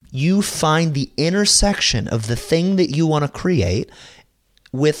you find the intersection of the thing that you want to create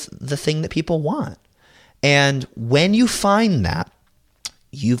with the thing that people want. And when you find that,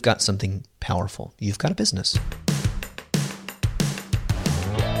 you've got something powerful. You've got a business.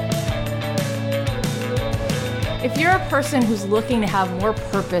 If you're a person who's looking to have more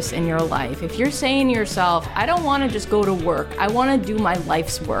purpose in your life, if you're saying to yourself, I don't want to just go to work, I want to do my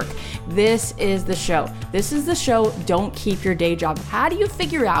life's work, this is the show. This is the show, Don't Keep Your Day Job. How do you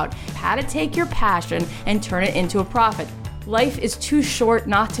figure out how to take your passion and turn it into a profit? Life is too short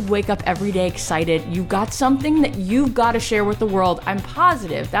not to wake up every day excited. You've got something that you've got to share with the world. I'm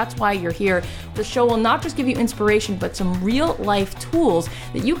positive that's why you're here. The show will not just give you inspiration, but some real life tools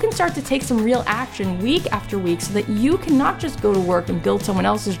that you can start to take some real action week after week so that you can not just go to work and build someone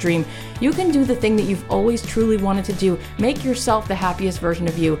else's dream. You can do the thing that you've always truly wanted to do. Make yourself the happiest version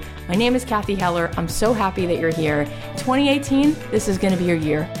of you. My name is Kathy Heller. I'm so happy that you're here. 2018, this is going to be your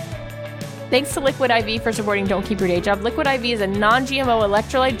year. Thanks to Liquid IV for supporting Don't Keep Your Day Job. Liquid IV is a non-GMO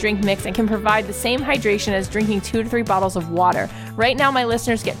electrolyte drink mix and can provide the same hydration as drinking 2 to 3 bottles of water. Right now, my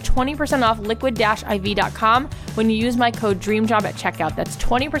listeners get 20% off liquid-iv.com when you use my code DREAMJOB at checkout. That's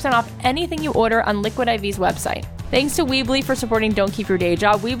 20% off anything you order on Liquid IV's website. Thanks to Weebly for supporting Don't Keep Your Day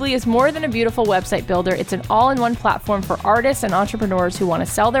Job. Weebly is more than a beautiful website builder. It's an all-in-one platform for artists and entrepreneurs who want to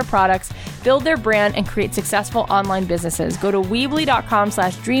sell their products, build their brand, and create successful online businesses. Go to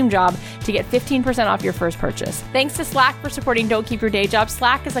Weebly.com/dreamjob to get 15% off your first purchase. Thanks to Slack for supporting Don't Keep Your Day Job.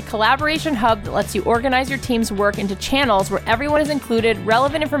 Slack is a collaboration hub that lets you organize your team's work into channels where everyone is included,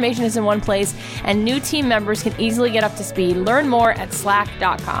 relevant information is in one place, and new team members can easily get up to speed. Learn more at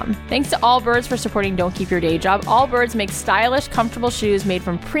slack.com. Thanks to Allbirds for supporting Don't Keep Your Day Job. Allbirds makes stylish, comfortable shoes made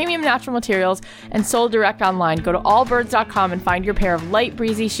from premium natural materials and sold direct online. Go to allbirds.com and find your pair of light,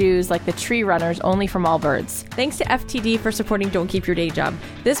 breezy shoes like the Tree Runners, only from Allbirds. Thanks to FTD for supporting Don't Keep Your Day Job.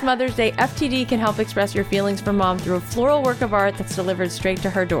 This Mother's Day, FTD can help express your feelings for mom through a floral work of art that's delivered straight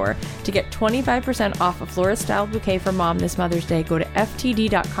to her door. To get 25% off a florist-styled bouquet for mom this Mother's Day, go to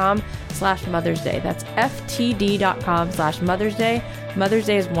ftd.com/Mother's Day. That's ftd.com/Mother's Day. Mother's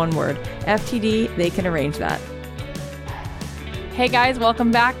Day is one word. FTD, they can arrange that. Hey guys,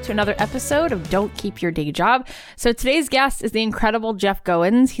 welcome back to another episode of Don't Keep Your Day Job. So today's guest is the incredible Jeff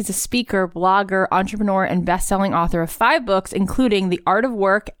Goins. He's a speaker, blogger, entrepreneur, and best-selling author of 5 books, including The Art of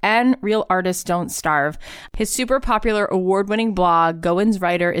Work and Real Artists Don't Starve. His super popular award-winning blog, Goins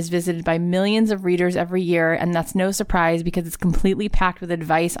Writer, is visited by millions of readers every year, and that's no surprise because it's completely packed with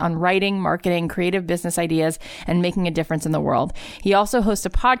advice on writing, marketing, creative business ideas, and making a difference in the world. He also hosts a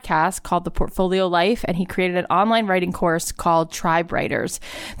podcast called The Portfolio Life, and he created an online writing course called Tribe Writers.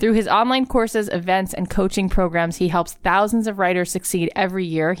 Through his online courses, events, and coaching programs, he helps thousands of writers succeed every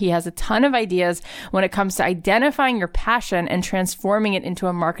year. He has a ton of ideas when it comes to identifying your passion and transforming it into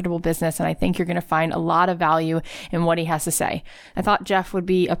a marketable business, and I think you're going to find a lot of value in what he has to say. I thought Jeff would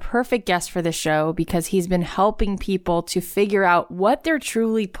be a perfect guest for this show because he's been helping people to figure out what they're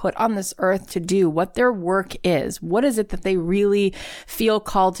truly put on this earth to do, what their work is, what is it that they really feel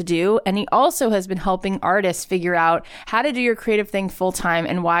called to do, and he also has been helping artists figure out how to do your creative thing full-time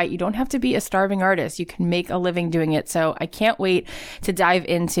and why you don't have to be a starving artist. You can make a living doing it. So I can't wait to dive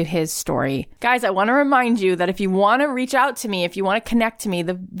into his story. Guys, I want to remind you that if you want to reach out to me, if you want to connect to me,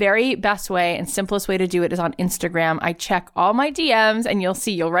 the very best way and simplest way to do it is on Instagram. I check all my DMs and you'll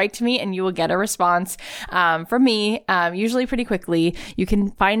write to me and you will get a response from me, usually pretty quickly. You can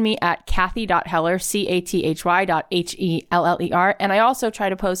find me at Kathy.Heller, CATHY.HELLER. And I also try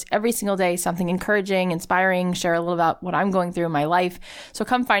to post every single day something encouraging, inspiring, share a little about what I'm going through in my life. So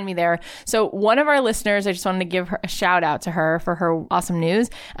come find me there. So one of our listeners, I just wanted to give her a shout out to her for her awesome news.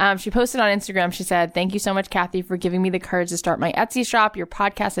 She posted on Instagram. She said, "Thank you so much, Kathy, for giving me the courage to start my Etsy shop. Your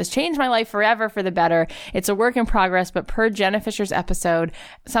podcast has changed my life forever for the better. It's a work in progress, but per Jenna Fisher's episode,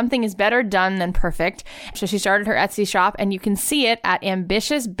 something is better done than perfect." So she started her Etsy shop and you can see it at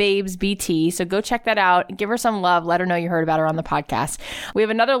Ambitious Babes BT. So go check that out. Give her some love. Let her know you heard about her on the podcast. We have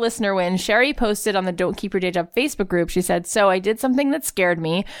another listener win. Sherry posted on the Don't Keep Your Day Job Facebook group. She said, "So I did something that scared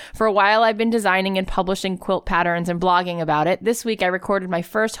me. For a while, I've been designing and publishing quilt patterns and blogging about it. This week, I recorded my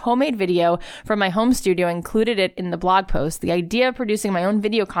first homemade video from my home studio and included it in the blog post. The idea of producing my own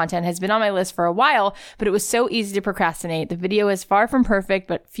video content has been on my list for a while, but it was so easy to procrastinate. The video is far from perfect,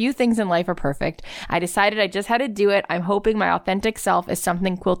 but few things in life are perfect. I decided I just had to do it. I'm hoping my authentic self is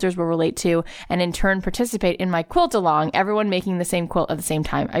something quilters will relate to and in turn participate in my quilt along, everyone making the same quilt at the same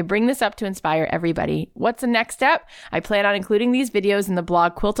time. I bring this up to inspire everybody. What's the next step? I plan on including these videos in the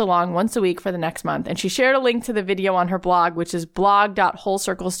blog Quilt Along once a week for the next month. And she shared a link to the video on her blog, which is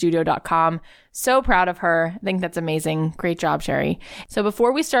blog.wholecirclestudio.com. So proud of her. I think that's amazing. Great job, Sherry. So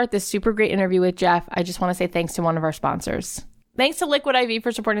before we start this super great interview with Jeff, I just want to say thanks to one of our sponsors. Thanks to Liquid IV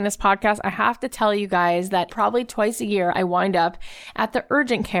for supporting this podcast. I have to tell you guys that probably twice a year I wind up at the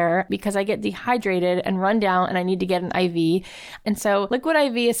urgent care because I get dehydrated and run down and I need to get an IV. And so Liquid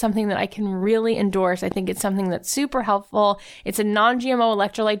IV is something that I can really endorse. I think it's something that's super helpful. It's a non-GMO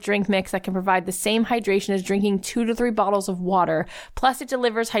electrolyte drink mix that can provide the same hydration as drinking 2 to 3 bottles of water. Plus it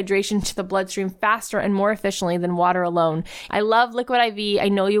delivers hydration to the bloodstream faster and more efficiently than water alone. I love Liquid IV. I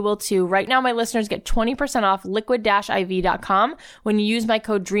know you will too. Right now my listeners get 20% off liquid-iv.com when you use my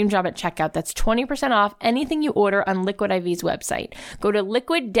code DREAMJOB at checkout. That's 20% off anything you order on Liquid IV's website. Go to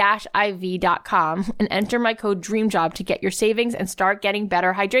liquid-iv.com and enter my code DREAMJOB to get your savings and start getting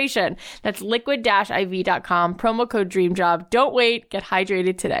better hydration. That's liquid-iv.com, promo code DREAMJOB. Don't wait, get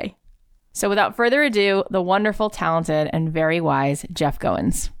hydrated today. So without further ado, the wonderful, talented, and very wise Jeff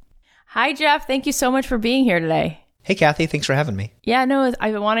Goins. Hi, Jeff. Thank you so much for being here today. Hey, Kathy, thanks for having me. Yeah, no,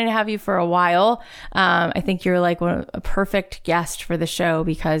 I've been wanting to have you for a while. I think you're like a perfect guest for the show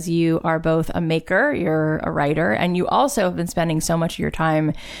because you are both a maker, you're a writer, and you also have been spending so much of your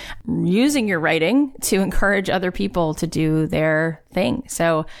time using your writing to encourage other people to do their thing.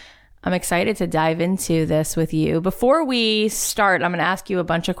 So I'm excited to dive into this with you. Before we start, I'm going to ask you a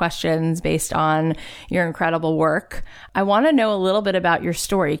bunch of questions based on your incredible work. I want to know a little bit about your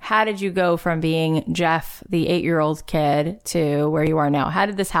story. How did you go from being Jeff, the 8-year-old kid, to where you are now? How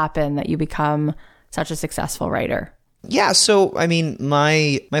did this happen that you become such a successful writer? Yeah, so I mean,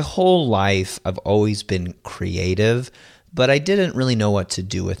 my whole life I've always been creative, but I didn't really know what to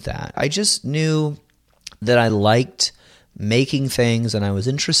do with that. I just knew that I liked making things, and I was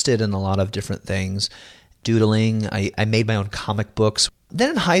interested in a lot of different things. Doodling, I made my own comic books. Then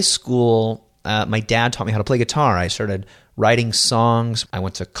in high school, my dad taught me how to play guitar. I started writing songs. I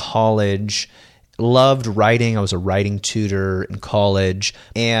went to college, loved writing. I was a writing tutor in college.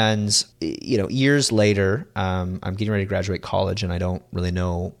 And, years later, I'm getting ready to graduate college, and I don't really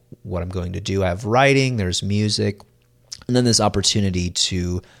know what I'm going to do. I have writing, there's music, and then this opportunity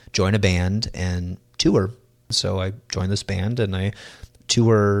to join a band and tour. So I joined this band and I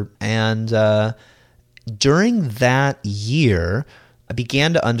tour. And during that year, I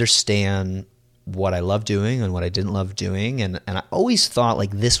began to understand what I loved doing and what I didn't love doing. And I always thought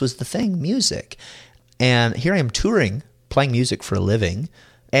like this was the thing, music. And here I am touring, playing music for a living.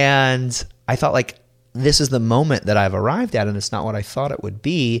 And I thought like, this is the moment that I've arrived at, and it's not what I thought it would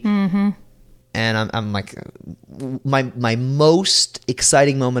be. Mm-hmm. And I'm like, my most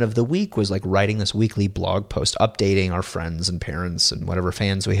exciting moment of the week was like writing this weekly blog post, updating our friends and parents and whatever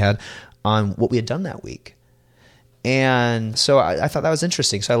fans we had on what we had done that week. And so I thought that was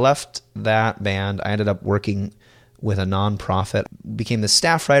interesting. So I left that band. I ended up working with a nonprofit, became the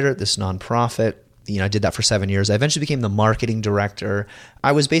staff writer at this nonprofit. I did that for 7 years. I eventually became the marketing director.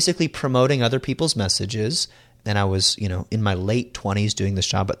 I was basically promoting other people's messages. And I was, in my late 20s doing this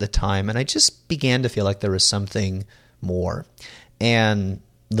job at the time. And I just began to feel like there was something more. And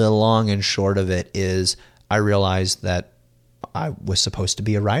the long and short of it is I realized that I was supposed to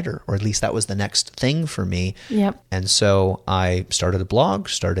be a writer, or at least that was the next thing for me. Yep. And so I started a blog,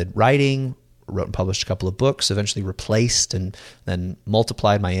 started writing, wrote and published a couple of books, eventually replaced and then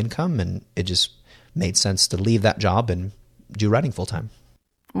multiplied my income. And it just made sense to leave that job and do writing full time.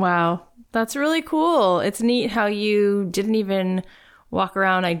 Wow. That's really cool. It's neat how you didn't even walk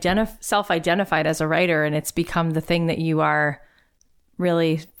around self-identified as a writer, and it's become the thing that you are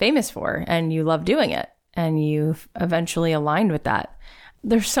really famous for, and you love doing it, and you've eventually aligned with that.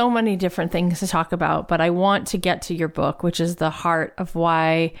 There's so many different things to talk about, but I want to get to your book, which is the heart of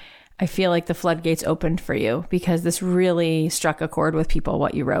why I feel like the floodgates opened for you, because this really struck a chord with people,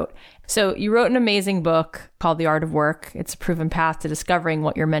 what you wrote. So you wrote an amazing book called The Art of Work. It's a proven path to discovering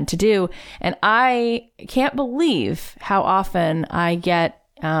what you're meant to do. And I can't believe how often I get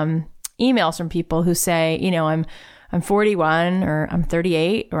emails from people who say, I'm 41 or I'm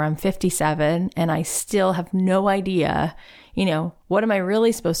 38 or I'm 57 and I still have no idea, what am I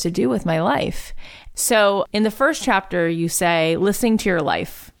really supposed to do with my life? So in the first chapter, you say, listening to your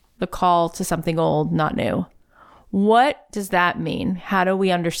life, the call to something old, not new. What does that mean? How do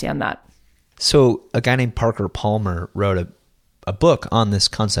we understand that? So a guy named Parker Palmer wrote a book on this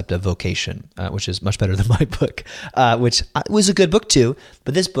concept of vocation, which is much better than my book, which was a good book too.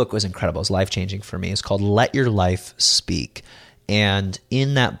 But this book was incredible. It was life-changing for me. It's called Let Your Life Speak. And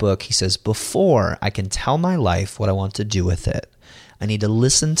in that book, he says, before I can tell my life what I want to do with it, I need to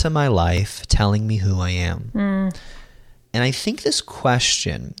listen to my life telling me who I am. And I think this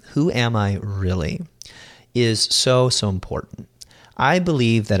question, who am I really, is so, so important. I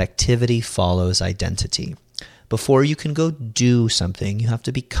believe that activity follows identity. Before you can go do something, you have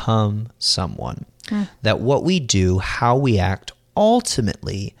to become someone. That what we do, how we act,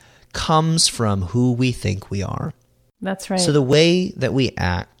 ultimately comes from who we think we are. That's right. So the way that we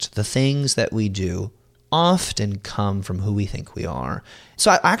act, the things that we do, often come from who we think we are.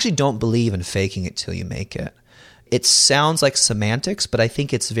 So I actually don't believe in faking it till you make it. It sounds like semantics, but I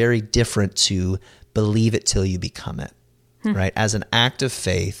think it's very different to believe it till you become it, right? As an act of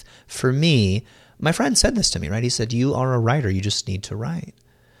faith, for me, my friend said this to me, right? He said, you are a writer, you just need to write.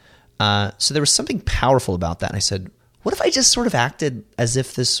 So there was something powerful about that. And I said, what if I just sort of acted as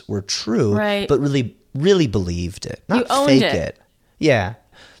if this were true, right, but really, really believed it, not you owned fake it. it. Yeah.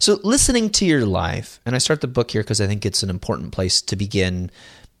 So listening to your life, and I start the book here because I think it's an important place to begin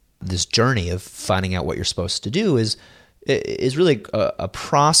this journey of finding out what you're supposed to do, is really a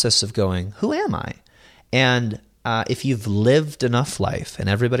process of going, who am I? And if you've lived enough life, and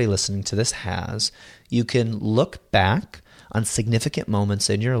everybody listening to this has, you can look back on significant moments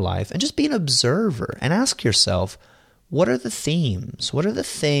in your life and just be an observer and ask yourself, what are the themes? What are the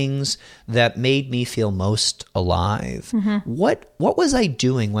things that made me feel most alive? What was I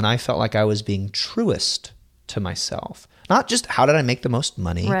doing when I felt like I was being truest to myself? Not just how did I make the most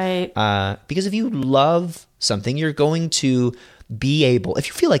money? Right. Because if you love something, you're going to be able, if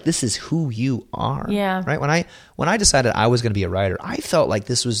you feel like this is who you are, yeah, right? When I decided I was going to be a writer, I felt like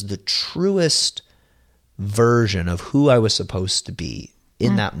this was the truest version of who I was supposed to be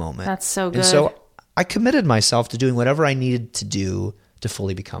in that moment. That's so good. And so I committed myself to doing whatever I needed to do to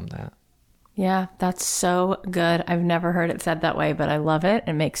fully become that. Yeah, that's so good. I've never heard it said that way, but I love it.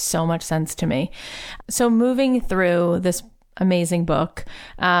 It makes so much sense to me. So moving through this amazing book,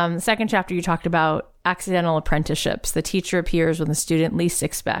 the second chapter, you talked about accidental apprenticeships. The teacher appears when the student least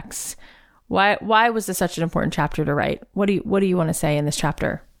expects. Why was this such an important chapter to write? What do you want to say in this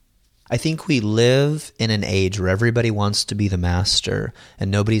chapter? I think we live in an age where everybody wants to be the master and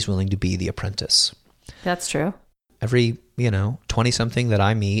nobody's willing to be the apprentice. That's true. Every, 20-something that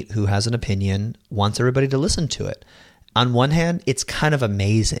I meet who has an opinion wants everybody to listen to it. On one hand, it's kind of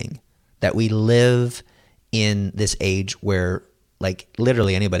amazing that we live in this age where, like,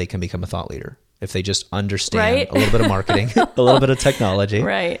 literally anybody can become a thought leader if they just understand a little bit of marketing, a little bit of technology.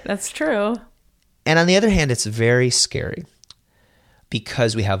 Right, that's true. And on the other hand, it's very scary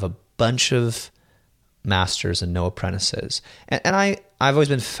because we have a bunch of masters and no apprentices. And I've always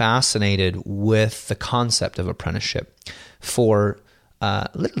been fascinated with the concept of apprenticeship. For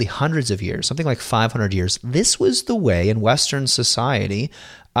literally hundreds of years, something like 500 years, this was the way in Western society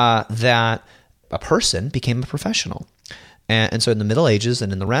that a person became a professional. And so in the Middle Ages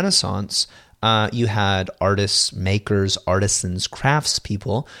and in the Renaissance, you had artists, makers, artisans,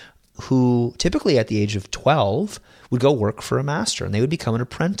 craftspeople who typically at the age of 12 would go work for a master and they would become an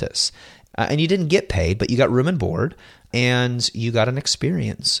apprentice. And you didn't get paid, but you got room and board and you got an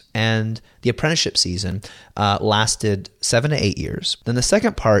experience. And the apprenticeship season lasted 7 to 8 years. Then the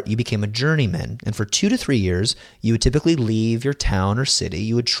second part, you became a journeyman. And for 2 to 3 years, you would typically leave your town or city.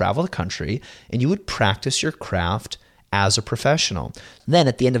 You would travel the country and you would practice your craft as a professional. Then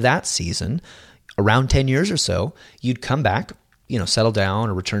at the end of that season, around 10 years or so, you'd come back, settle down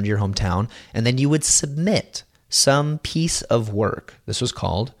or return to your hometown, and then you would submit some piece of work. This was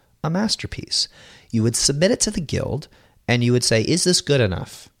called a masterpiece. You would submit it to the guild and you would say, is this good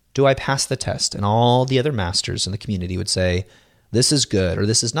enough? Do I pass the test? And all the other masters in the community would say, this is good or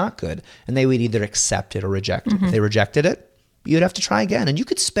this is not good. And they would either accept it or reject it. If they rejected it, you'd have to try again. And you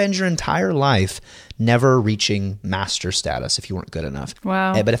could spend your entire life never reaching master status if you weren't good enough.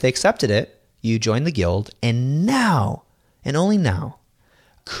 Wow. But if they accepted it, you joined the guild. And now, and only now,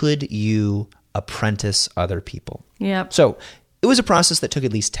 could you apprentice other people. Yep. So it was a process that took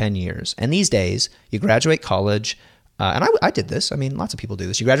at least 10 years. And these days, you graduate college, and I did this. I mean, lots of people do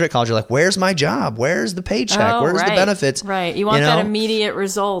this. You graduate college, you're like, where's my job? Where's the paycheck? Where's the benefits? Right. You want that immediate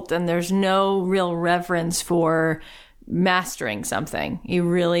result, and there's no real reverence for mastering something. You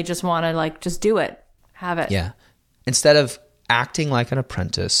really just want to just do it. Have it. Yeah. Instead of acting like an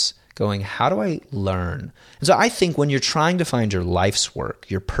apprentice, going, how do I learn? And so I think when you're trying to find your life's work,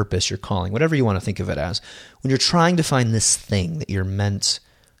 your purpose, your calling, whatever you want to think of it as, when you're trying to find this thing that you're meant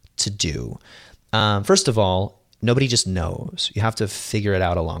to do, first of all, nobody just knows. You have to figure it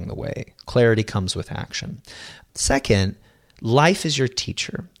out along the way. Clarity comes with action. Second, life is your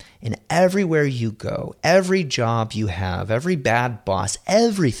teacher. And everywhere you go, every job you have, every bad boss,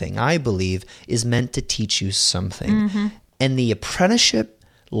 everything, I believe, is meant to teach you something. Mm-hmm. And the apprenticeship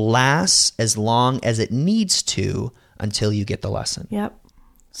lasts as long as it needs to until you get the lesson. Yep.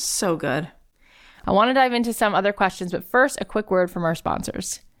 So good. I want to dive into some other questions, but first, a quick word from our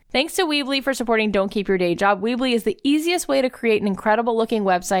sponsors. Thanks to Weebly for supporting Don't Keep Your Day Job. Weebly is the easiest way to create an incredible looking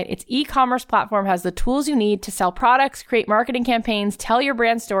website. Its e-commerce platform has the tools you need to sell products, create marketing campaigns, tell your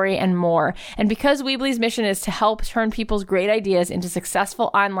brand story, and more. And because Weebly's mission is to help turn people's great ideas into successful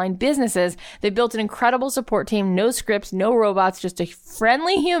online businesses, they've built an incredible support team, no scripts, no robots, just a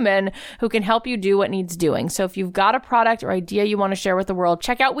friendly human who can help you do what needs doing. So if you've got a product or idea you want to share with the world,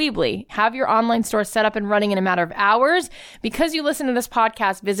 check out Weebly. Have your online store set up and running in a matter of hours. Because you listen to this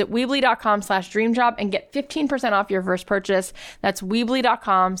podcast, visit Weebly.com/dreamjob and get 15% off your first purchase. That's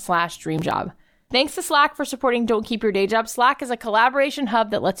Weebly.com/dreamjob. Thanks to Slack for supporting Don't Keep Your Day Job. Slack is a collaboration hub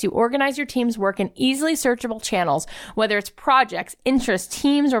that lets you organize your team's work in easily searchable channels. Whether it's projects, interests,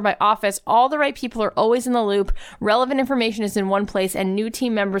 teams, or by office, all the right people are always in the loop. Relevant information is in one place, and new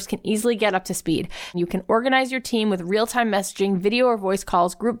team members can easily get up to speed. You can organize your team with real-time messaging, video or voice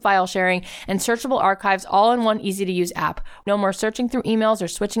calls, group file sharing, and searchable archives all in one easy-to-use app. No more searching through emails or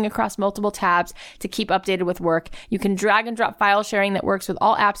switching across multiple tabs to keep updated with work. You can drag and drop file sharing that works with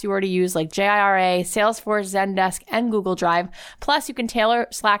all apps you already use, like JIRA, Salesforce, Zendesk, and Google Drive. Plus, you can tailor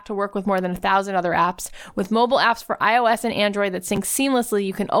Slack to work with more than 1,000 other apps. With mobile apps for iOS and Android that sync seamlessly,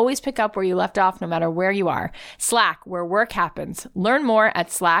 you can always pick up where you left off no matter where you are. Slack, where work happens. Learn more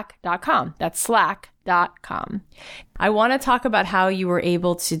at slack.com. That's slack.com. I want to talk about how you were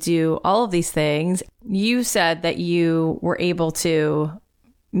able to do all of these things. You said that you were able to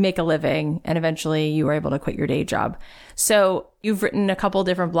make a living and eventually you were able to quit your day job. So you've written a couple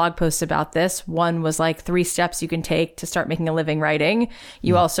different blog posts about this. One was like 3 steps you can take to start making a living writing.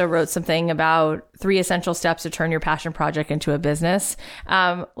 You also wrote something about 3 essential steps to turn your passion project into a business.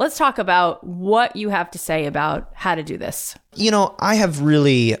 Let's talk about what you have to say about how to do this. You know, I have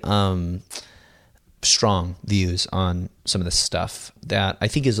really strong views on some of this stuff that I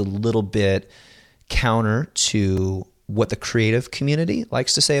think is a little bit counter to what the creative community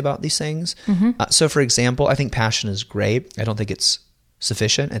likes to say about these things. So for example, I think passion is great. I don't think it's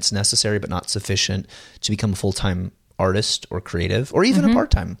sufficient. It's necessary, but not sufficient to become a full-time artist or creative, or even a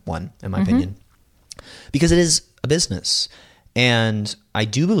part-time one, in my opinion, because it is a business. And I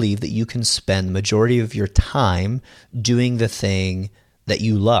do believe that you can spend the majority of your time doing the thing that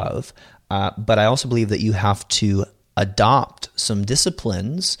you love. But I also believe that you have to adopt some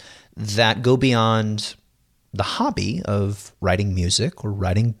disciplines that go beyond the hobby of writing music or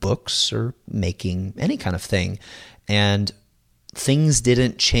writing books or making any kind of thing. And things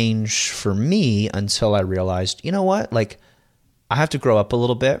didn't change for me until I realized, you know what? Like, I have to grow up a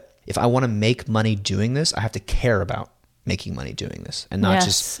little bit. If I want to make money doing this, I have to care about making money doing this and not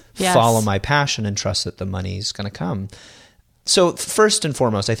just follow my passion and trust that the money's going to come. So first and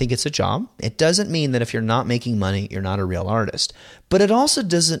foremost, I think it's a job. It doesn't mean that if you're not making money, you're not a real artist. But it also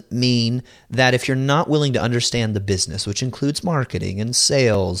doesn't mean that if you're not willing to understand the business, which includes marketing and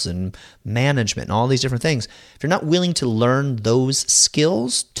sales and management and all these different things, if you're not willing to learn those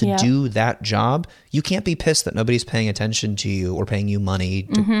skills to do that job, you can't be pissed that nobody's paying attention to you or paying you money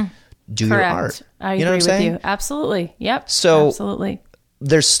to do your art. I agree with you. Absolutely. Yep. So absolutely.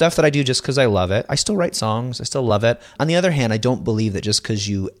 There's stuff that I do just because I love it. I still write songs. I still love it. On the other hand, I don't believe that just because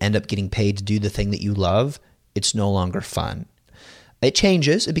you end up getting paid to do the thing that you love, it's no longer fun. It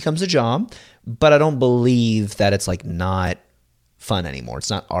changes. It becomes a job. But I don't believe that it's like not fun anymore.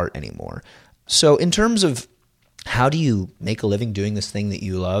 It's not art anymore. So in terms of how do you make a living doing this thing that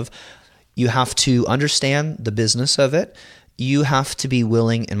you love, you have to understand the business of it. You have to be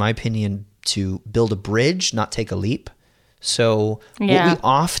willing, in my opinion, to build a bridge, not take a leap. So what we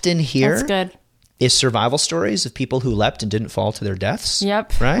often hear is survival stories of people who leapt and didn't fall to their deaths.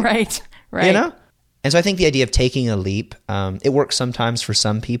 Yep. Right. You know? And so I think the idea of taking a leap, it works sometimes for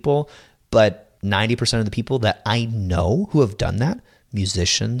some people, but 90% of the people that I know who have done that,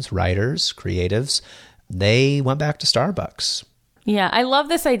 musicians, writers, creatives, they went back to Starbucks. Yeah, I love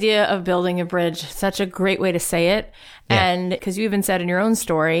this idea of building a bridge. Such a great way to say it. Yeah. And because you even said in your own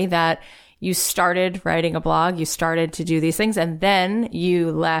story that you started writing a blog, you started to do these things, and then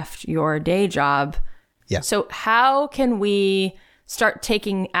you left your day job. Yeah. So how can we start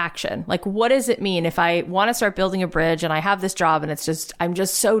taking action? Like, what does it mean if I want to start building a bridge and I have this job and I'm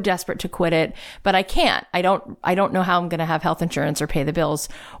just so desperate to quit it, but I can't. I don't know how I'm going to have health insurance or pay the bills.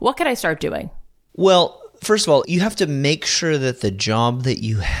 What can I start doing? Well, first of all, you have to make sure that the job that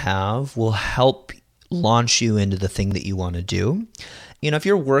you have will help launch you into the thing that you want to do. You know, if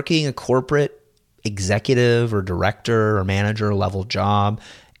you're working a corporate executive or director or manager level job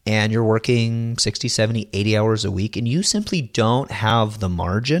and you're working 60, 70, 80 hours a week and you simply don't have the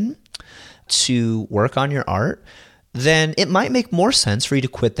margin to work on your art, then it might make more sense for you to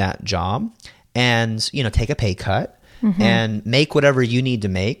quit that job and, take a pay cut and make whatever you need to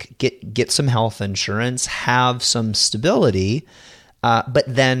make, get some health insurance, have some stability, but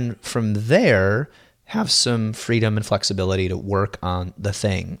then from there, have some freedom and flexibility to work on the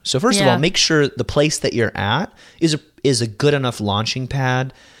thing. So first of all, make sure the place that you're at is a good enough launching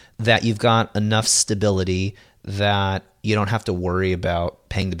pad that you've got enough stability that you don't have to worry about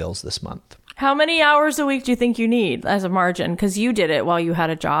paying the bills this month. How many hours a week do you think you need as a margin? Because you did it while you had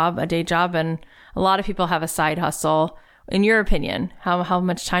a day job, and a lot of people have a side hustle. In your opinion, how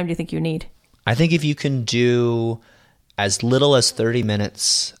much time do you think you need? I think if you can do as little as 30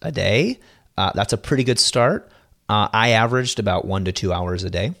 minutes a day, that's a pretty good start. I averaged about 1 to 2 hours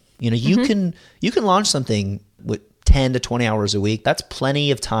a day. You can launch something with 10 to 20 hours a week. That's plenty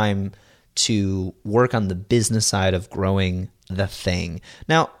of time to work on the business side of growing the thing.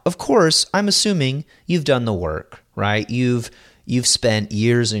 Now, of course, I'm assuming you've done the work, right? You've spent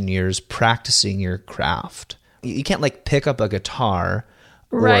years and years practicing your craft. You can't pick up a guitar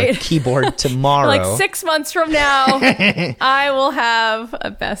or a keyboard tomorrow. 6 months from now, I will have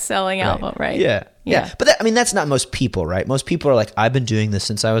a best-selling album, right? Yeah. But that's not most people, right? Most people are like, I've been doing this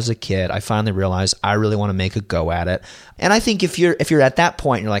since I was a kid. I finally realized I really want to make a go at it. And I think if you're at that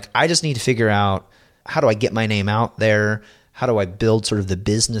point, you're like, I just need to figure out, how do I get my name out there? How do I build sort of the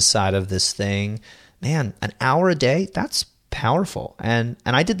business side of this thing? Man, an hour a day, that's powerful. And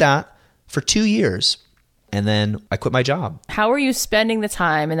I did that for 2 years. And then I quit my job. How were you spending the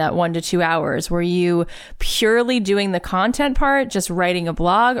time in that 1 to 2 hours? Were you purely doing the content part, just writing a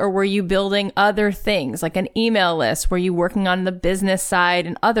blog, or were you building other things like an email list? Were you working on the business side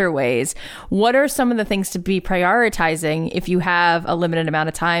in other ways? What are some of the things to be prioritizing if you have a limited amount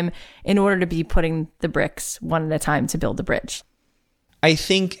of time in order to be putting the bricks one at a time to build the bridge? I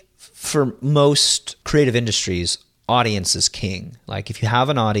think for most creative industries, audience is king. If you have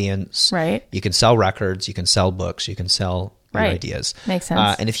an audience, right, you can sell records, you can sell books, you can sell your ideas. Makes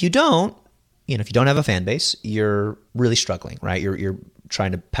sense. And if you don't, if you don't have a fan base, you're really struggling, right? You're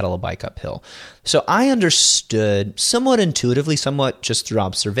trying to pedal a bike uphill. So I understood somewhat intuitively, somewhat just through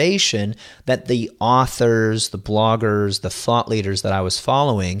observation, that the authors, the bloggers, the thought leaders that I was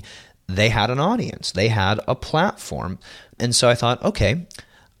following, they had an audience, they had a platform. And so I thought, okay,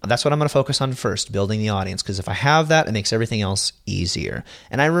 that's what I'm going to focus on first, building the audience, because if I have that, it makes everything else easier.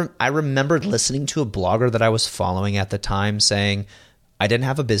 And I remembered listening to a blogger that I was following at the time saying, I didn't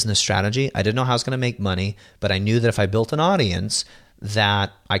have a business strategy. I didn't know how I was going to make money, but I knew that if I built an audience,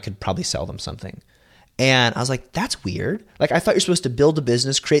 that I could probably sell them something. And I was like, that's weird. I thought you're supposed to build a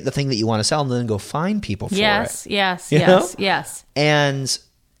business, create the thing that you want to sell, and then go find people for it. Yes. And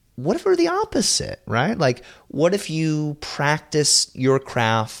what if we're the opposite, right? What if you practice your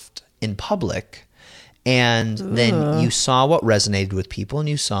craft in public and then you saw what resonated with people and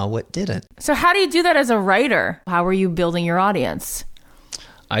you saw what didn't? So how do you do that as a writer? How are you building your audience?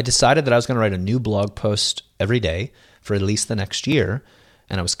 I decided that I was going to write a new blog post every day for at least the next year.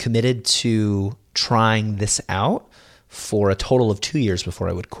 And I was committed to trying this out for a total of 2 years before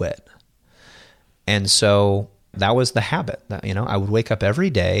I would quit. And so that was the habit. That, I would wake up every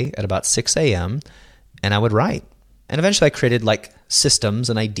day at about 6 a.m. and I would write. And eventually I created systems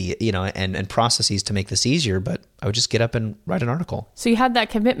and and processes to make this easier, but I would just get up and write an article. So you had that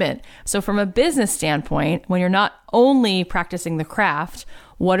commitment. So from a business standpoint, when you're not only practicing the craft,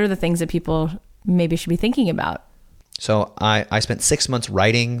 what are the things that people maybe should be thinking about? So I spent 6 months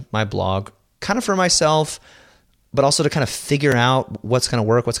writing my blog kind of for myself, but also to kind of figure out what's going to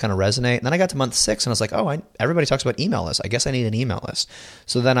work, what's going to resonate. And then I got to month 6 and I was like, everybody talks about email lists. I guess I need an email list.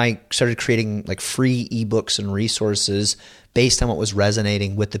 So then I started creating free ebooks and resources based on what was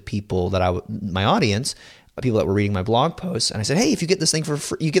resonating with the people that my audience, people that were reading my blog posts. And I said, hey, if you get this thing for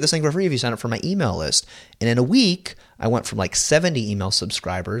free, you get this thing for free if you sign up for my email list. And in a week, I went from 70 email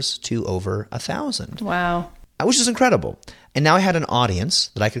subscribers to over 1,000. Wow. Which is incredible. And now I had an audience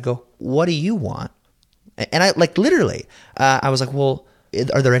that I could go, what do you want? And I literally, I was like, well,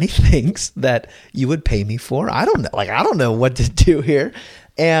 are there any things that you would pay me for? I don't know. I don't know what to do here.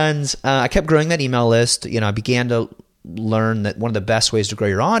 And I kept growing that email list. I began to learn that one of the best ways to grow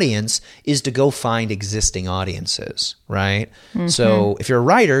your audience is to go find existing audiences, right? Mm-hmm. So if you're a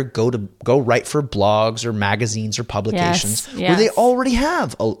writer, go write for blogs or magazines or publications where they already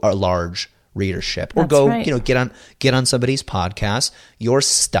have a large readership, or get on somebody's podcast. Your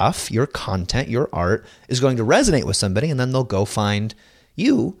stuff, your content, your art is going to resonate with somebody, and then they'll go find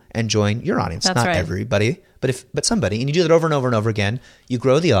you and join your audience. That's Not right. everybody, but somebody. And you do that over and over and over again. You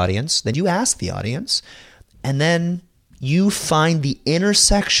grow the audience, then you ask the audience, and then you find the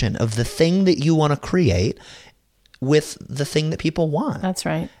intersection of the thing that you want to create with the thing that people want. That's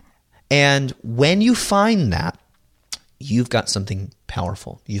right. And when you find that, you've got something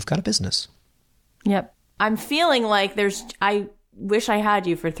powerful. You've got a business. Yep. I'm feeling like I wish I had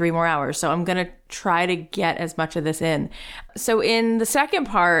you for 3 more hours. So I'm going to try to get as much of this in. So in the second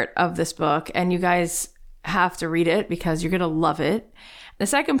part of this book, and you guys have to read it because you're going to love it. The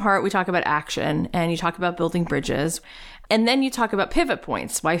second part, we talk about action and you talk about building bridges. And then you talk about pivot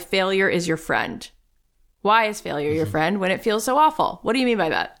points, why failure is your friend. Why is failure your friend when it feels so awful? What do you mean by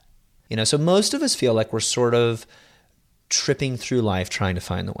that? So most of us feel like we're sort of tripping through life trying to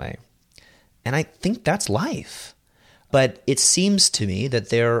find the way. And I think that's life. But it seems to me that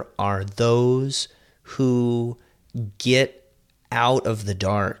there are those who get out of the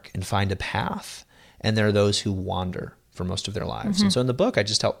dark and find a path. And there are those who wander for most of their lives. And so in the book, I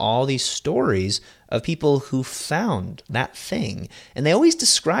just tell all these stories of people who found that thing. And they always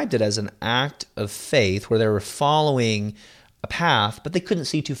described it as an act of faith where they were following a path, but they couldn't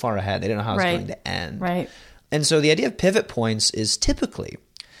see too far ahead. They didn't know how it was going to end. Right. And so the idea of pivot points is typically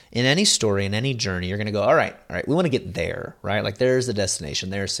in any story, in any journey, you're going to go, all right, we want to get there, right? Like there's the destination,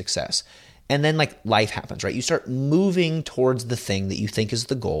 there's success. And then like life happens, right? You start moving towards the thing that you think is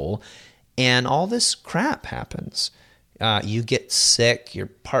the goal, and all this crap happens. You get sick, your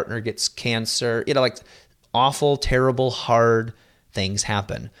partner gets cancer, like awful, terrible, hard things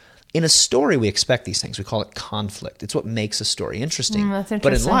happen. In a story, we expect these things. We call it conflict. It's what makes a story interesting. That's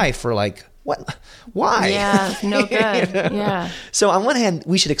interesting. But in life, we're like, what? Why? Yeah, no good. Yeah. So on one hand,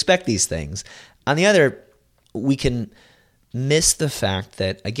 we should expect these things. On the other, we can miss the fact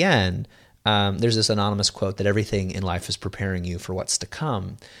that, again, there's this anonymous quote that everything in life is preparing you for what's to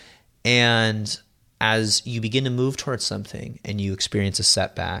come. And as you begin to move towards something and you experience a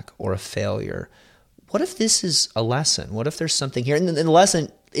setback or a failure, what if this is a lesson? What if there's something here? And the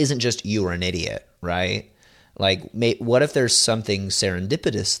lesson isn't just you are an idiot, right? Like, what if there's something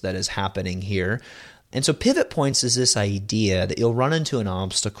serendipitous that is happening here? And so pivot points is this idea that you'll run into an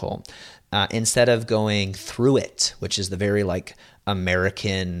obstacle instead of going through it, which is the very like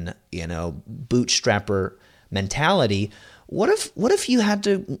American, bootstrapper mentality. What if you had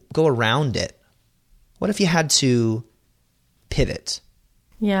to go around it? What if you had to pivot?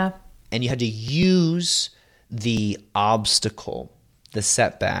 Yeah. And you had to use the obstacle, the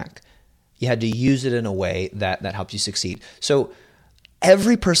setback. You had to use it in a way that helped you succeed. So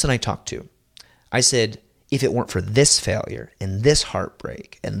every person I talked to, I said, if it weren't for this failure and this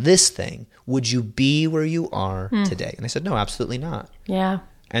heartbreak and this thing, would you be where you are today? And I said, no, absolutely not. Yeah.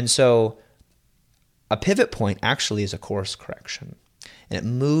 And so a pivot point actually is a course correction. And it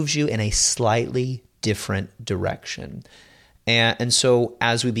moves you in a slightly different direction. And so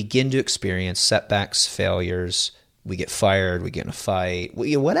as we begin to experience setbacks, failures, we get fired, we get in a fight,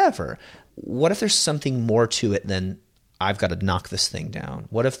 whatever. What if there's something more to it than I've got to knock this thing down?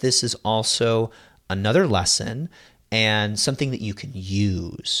 What if this is also another lesson and something that you can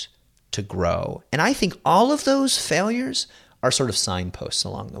use to grow? And I think all of those failures are sort of signposts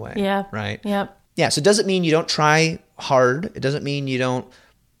along the way. Yeah. Right? Yep. Yeah. So it doesn't mean you don't try hard. It doesn't mean you don't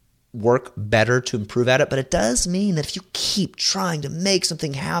work better to improve at it, but it does mean that if you keep trying to make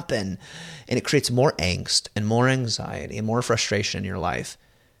something happen and it creates more angst and more anxiety and more frustration in your life,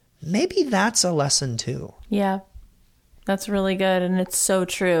 maybe that's a lesson too. Yeah, that's really good. And it's so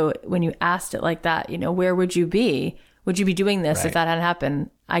true. When you asked it like that, where would you be? Would you be doing this if that hadn't happened?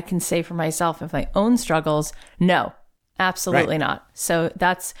 I can say for myself, if my own struggles, no, absolutely not. So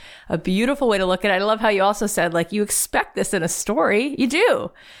that's a beautiful way to look at it. I love how you also said, like, you expect this in a story. You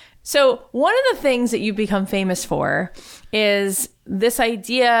do. So one of the things that you've become famous for is this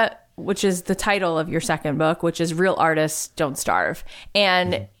idea, which is the title of your second book, which is Real Artists Don't Starve.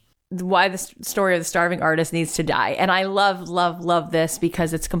 And why the story of the starving artist needs to die. And I love this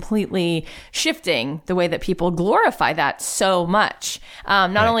because it's completely shifting the way that people glorify that so much.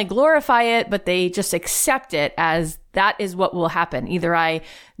 Not only glorify it, but they just accept it as that is what will happen. Either I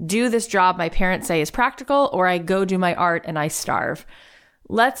do this job my parents say is practical, or I go do my art and I starve.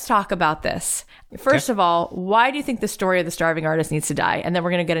 Let's talk about this. First of all, why do you think the story of the starving artist needs to die? And then we're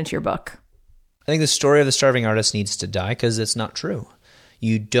going to get into your book. I think the story of the starving artist needs to die because it's not true.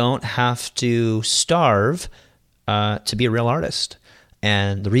 You don't have to starve to be a real artist.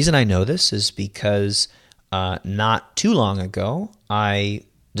 And the reason I know this is because not too long ago, I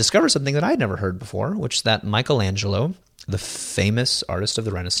discovered something that I'd never heard before, which is that Michelangelo, the famous artist of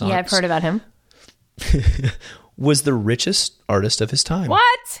the Renaissance. Yeah, I've heard about him. Was the richest artist of his time.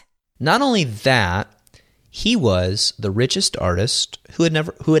 What? Not only that, he was the richest artist who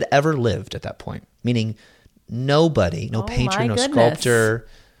had ever lived at that point. Meaning nobody, no painter, no sculptor,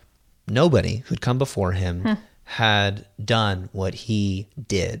 nobody who'd come before him had done what he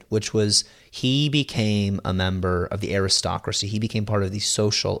did, which was he became a member of the aristocracy. He became part of the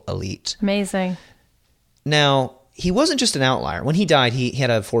social elite. Amazing. Now, he wasn't just an outlier. When he died, he had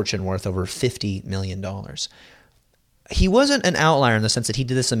a fortune worth over $50 million. He wasn't an outlier in the sense that he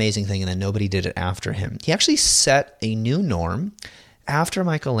did this amazing thing and then nobody did it after him. He actually set a new norm. After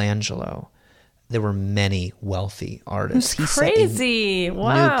Michelangelo, there were many wealthy artists. It's crazy.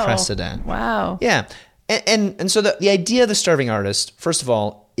 Wow. New precedent. Wow. Yeah. And so the idea of the starving artist, first of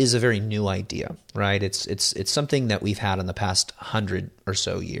all, is a very new idea, right? It's something that we've had in the past 100 or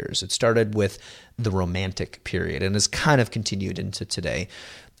so years. It started with the Romantic period and has kind of continued into today.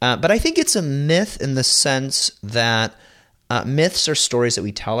 But I think it's a myth in the sense that myths are stories that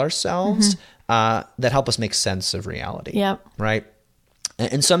we tell ourselves that help us make sense of reality. Yep. Right?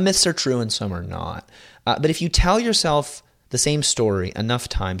 And some myths are true and some are not. But if you tell yourself the same story enough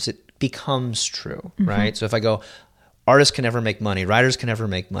times, it becomes true, right? So if I go, artists can never make money, writers can never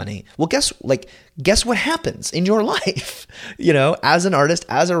make money. Well, guess what happens in your life? As an artist,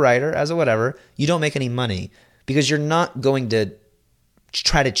 as a writer, as a whatever, you don't make any money because you're not going to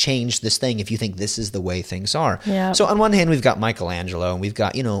try to change this thing if you think this is the way things are. Yeah. So on one hand, we've got Michelangelo and we've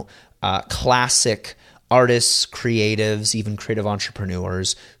got, classic artists, creatives, even creative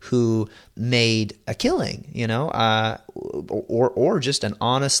entrepreneurs who made a killing, or just an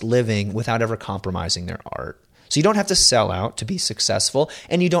honest living without ever compromising their art. So you don't have to sell out to be successful,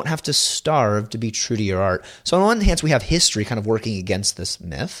 and you don't have to starve to be true to your art. So on one hand, we have history kind of working against this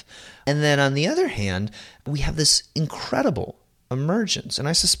myth. And then on the other hand, we have this incredible emergence. And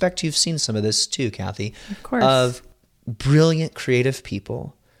I suspect you've seen some of this too, Kathy. Of course. Of brilliant creative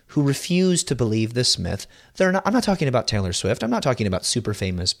people who refuse to believe this myth. I'm not talking about Taylor Swift. I'm not talking about super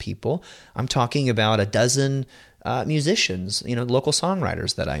famous people. I'm talking about a dozen musicians, local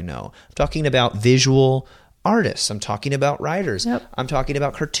songwriters that I know. I'm talking about visual artists. I'm talking about writers. Yep. I'm talking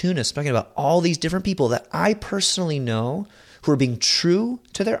about cartoonists. I'm talking about all these different people that I personally know who are being true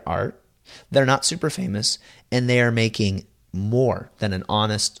to their art. They're not super famous, and they are making more than an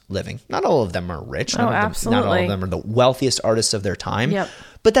honest living. Not all of them are rich. Absolutely. Not all of them are the wealthiest artists of their time. Yep.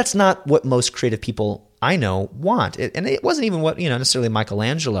 But that's not what most creative people I know want. And it wasn't even what necessarily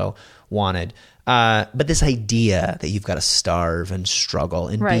Michelangelo wanted. But this idea that you've got to starve and struggle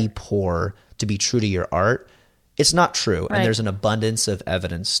and be poor to be true to your art, it's not true. And there's an abundance of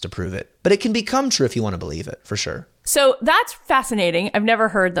evidence to prove it. But it can become true if you want to believe it, for sure. So that's fascinating. I've never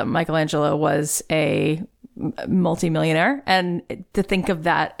heard that Michelangelo was a multimillionaire, and to think of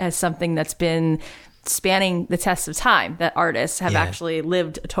that as something that's been spanning the test of time, that artists have actually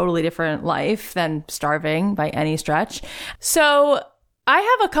lived a totally different life than starving by any stretch. So I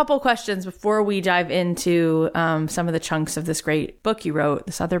have a couple questions before we dive into some of the chunks of this great book you wrote,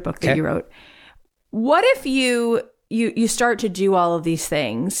 this other book that you wrote. What if you start to do all of these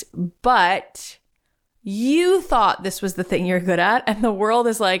things, but you thought this was the thing you're good at, and the world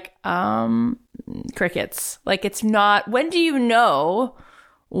is like, crickets. Like, it's not. When do you know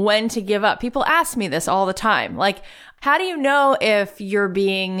when to give up? People ask me this all the time. Like, how do you know if you're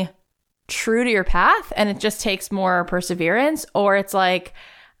being true to your path and it just takes more perseverance, or it's like,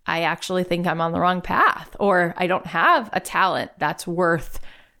 I actually think I'm on the wrong path, or I don't have a talent that's worth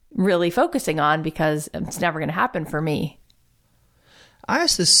really focusing on because it's never going to happen for me? I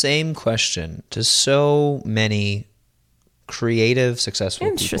asked the same question to so many creative, successful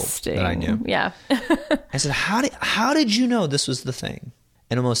people that I knew. Yeah. I said, how did you know this was the thing?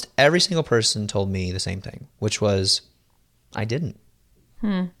 And almost every single person told me the same thing, which was, I didn't.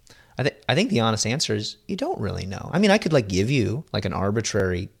 I think the honest answer is you don't really know. I mean, I could give you an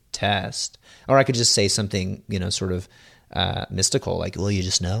arbitrary test, or I could just say something, sort of mystical, well, you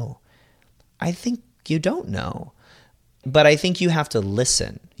just know. I think you don't know. But I think you have to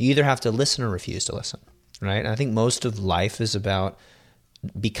listen. You either have to listen or refuse to listen, right? And I think most of life is about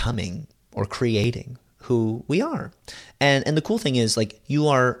becoming or creating who we are. And the cool thing is, you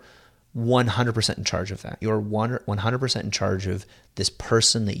are 100% in charge of that. You are 100% in charge of this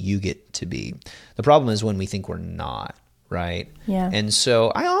person that you get to be. The problem is when we think we're not, right? Yeah. And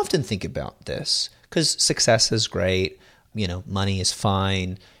so I often think about this because success is great. Money is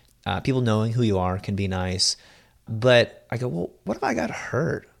fine. People knowing who you are can be nice. But I go, well, what if I got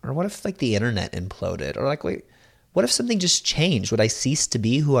hurt? Or what if the internet imploded? Or wait, what if something just changed? Would I cease to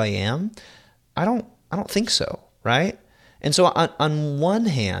be who I am? I don't think so, right? And so on one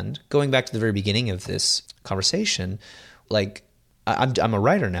hand, going back to the very beginning of this conversation, I'm a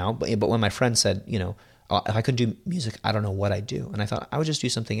writer now, but when my friend said, if I couldn't do music, I don't know what I'd do. And I thought I would just do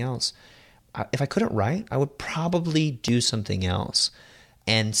something else. If I couldn't write, I would probably do something else.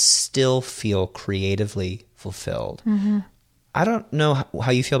 and still feel creatively fulfilled. I don't know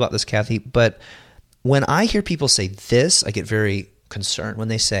how you feel about this, Kathy, but when I hear people say this, I get very concerned when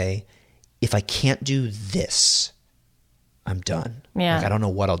they say, if I can't do this, I'm done. Yeah. Like, I don't know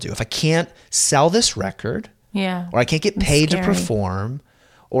what I'll do. If I can't sell this record, Yeah. or I can't get paid to perform,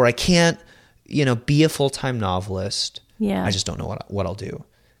 or I can't, be a full-time novelist, Yeah. I just don't know what I'll do.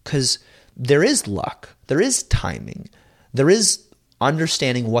 Because there is luck, there is timing, there is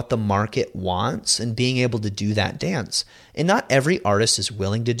understanding what the market wants and being able to do that dance. And not every artist is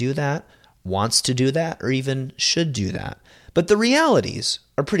willing to do that, wants to do that, or even should do that. But the realities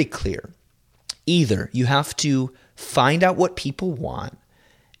are pretty clear. Either you have to find out what people want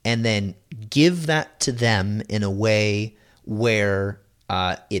and then give that to them in a way where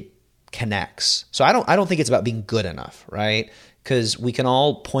it connects. So I don't think it's about being good enough, right? Because we can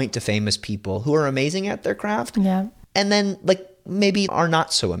all point to famous people who are amazing at their craft, Yeah. and then maybe are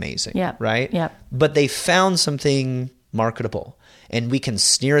not so amazing, Yeah. right? Yeah. But they found something marketable, and we can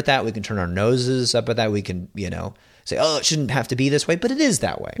sneer at that. We can turn our noses up at that. We can, say, oh, it shouldn't have to be this way, but it is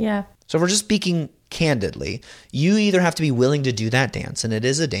that way. Yeah. So if we're just speaking candidly, you either have to be willing to do that dance, and it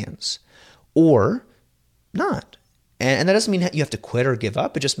is a dance, or not. And that doesn't mean you have to quit or give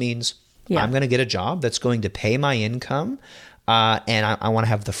up. It just means I'm going to get a job that's going to pay my income, and I want to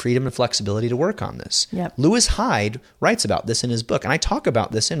have the freedom and flexibility to work on this. Yep. Lewis Hyde writes about this in his book, and I talk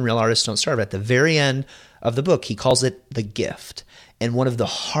about this in Real Artists Don't Starve. At the very end of the book, he calls it the gift. And one of the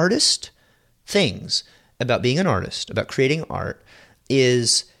hardest things about being an artist, about creating art,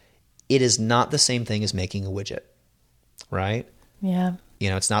 is it is not the same thing as making a widget, right? Yeah.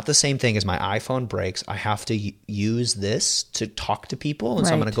 It's not the same thing as my iPhone breaks. I have to use this to talk to people, and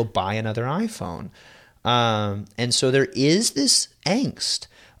so I'm going to go buy another iPhone. And so there is this angst.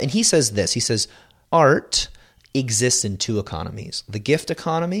 And he says this. He says, art exists in two economies, the gift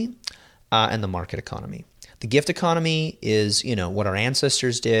economy and the market economy. The gift economy is, what our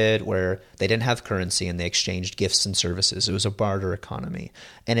ancestors did, where they didn't have currency and they exchanged gifts and services. It was a barter economy.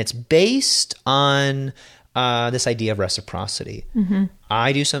 And it's based on this idea of reciprocity. Mm-hmm.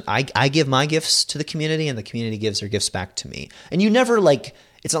 I give my gifts to the community, and the community gives their gifts back to me. And you never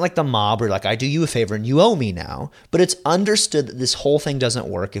it's not like the mob where I do you a favor and you owe me now, but it's understood that this whole thing doesn't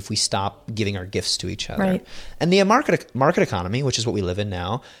work if we stop giving our gifts to each other. Right. And the market economy, which is what we live in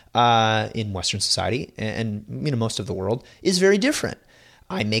now in Western society and most of the world, is very different.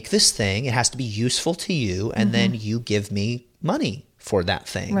 I make this thing, it has to be useful to you, and then you give me money for that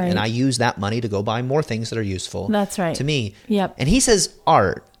thing. Right. And I use that money to go buy more things that are useful That's right. to me. Yep. And he says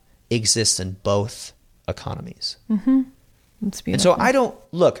art exists in both economies. Mm-hmm. That's And so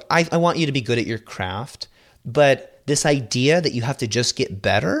beautiful. I want you to be good at your craft, but this idea that you have to just get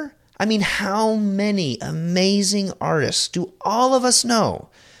better, I mean, how many amazing artists do all of us know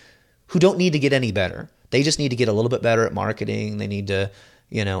who don't need to get any better? They just need to get a little bit better at marketing. They need to,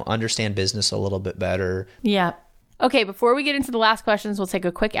 understand business a little bit better. Yeah. Okay, before we get into the last questions, we'll take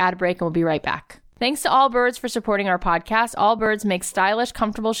a quick ad break and we'll be right back. Thanks to Allbirds for supporting our podcast. Allbirds makes stylish,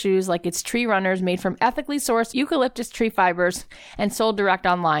 comfortable shoes like its tree runners made from ethically sourced eucalyptus tree fibers and sold direct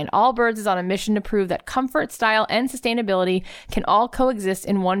online. Allbirds is on a mission to prove that comfort, style, and sustainability can all coexist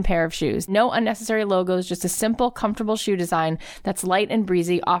in one pair of shoes. No unnecessary logos, just a simple, comfortable shoe design that's light and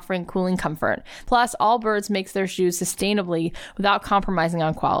breezy, offering cooling comfort. Plus, Allbirds makes their shoes sustainably without compromising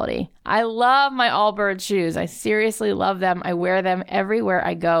on quality. I love my Allbirds shoes. I seriously love them. I wear them everywhere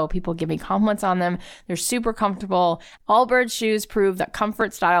I go. People give me compliments on them. They're super comfortable. Allbirds shoes prove that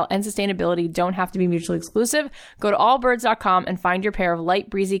comfort, style, and sustainability don't have to be mutually exclusive. Go to allbirds.com and find your pair of light,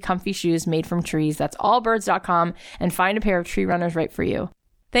 breezy, comfy shoes made from trees. That's allbirds.com and find a pair of tree runners right for you.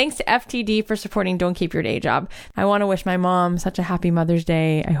 Thanks to FTD for supporting Don't Keep Your Day Job. I want to wish my mom such a happy Mother's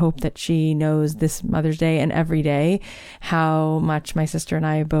Day. I hope that she knows this Mother's Day and every day how much my sister and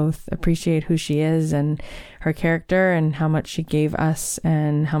I both appreciate who she is and her character and how much she gave us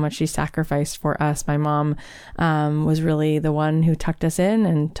and how much she sacrificed for us. My mom was really the one who tucked us in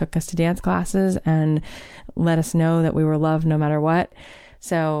and took us to dance classes and let us know that we were loved no matter what.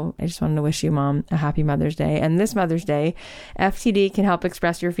 So I just wanted to wish you, Mom, a happy Mother's Day. And this Mother's Day, FTD can help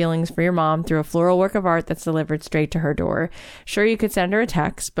express your feelings for your mom through a floral work of art that's delivered straight to her door. Sure, you could send her a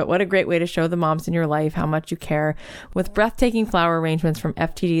text, but what a great way to show the moms in your life how much you care with breathtaking flower arrangements from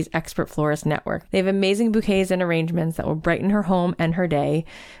FTD's expert florist network. They have amazing bouquets and arrangements that will brighten her home and her day.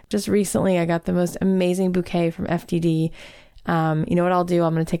 Just recently, I got the most amazing bouquet from FTD. You know what I'll do?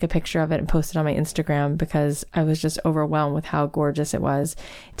 I'm going to take a picture of it and post it on my Instagram because I was just overwhelmed with how gorgeous it was.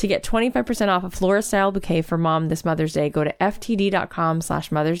 To get 25% off a florist style bouquet for mom this Mother's Day, go to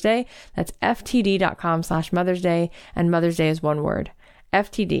ftd.com/Mother's Day. That's ftd.com/Mother's Day. And Mother's Day is one word.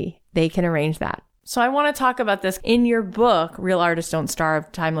 FTD, they can arrange that. So I want to talk about this in your book, Real Artists Don't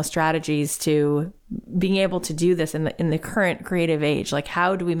Starve, Timeless Strategies to being able to do this in the current creative age. Like,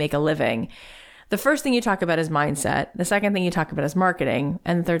 how do we make a living? The first thing you talk about is mindset. The second thing you talk about is marketing.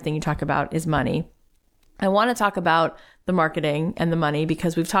 And the third thing you talk about is money. I want to talk about the marketing and the money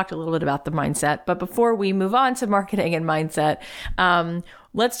because we've talked a little bit about the mindset. But before we move on to marketing and mindset,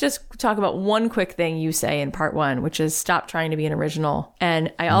 let's just talk about one quick thing you say in part 1, which is stop trying to be an original.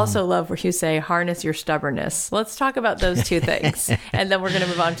 And I also love where you say harness your stubbornness. Let's talk about those two things. And then we're going to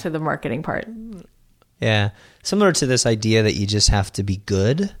move on to the marketing part. Yeah. Similar to this idea that you just have to be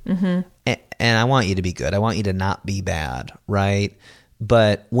good. Mm-hmm. And I want you to be good. I want you to not be bad, right?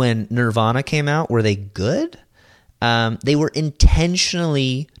 But when Nirvana came out, were they good? They were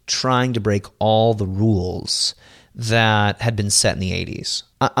intentionally trying to break all the rules that had been set in the 80s.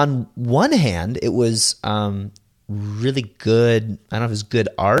 On one hand, it was really good. I don't know if it was good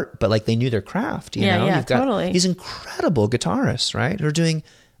art, but like they knew their craft. You know? You've got totally. These incredible guitarists, right? Who are doing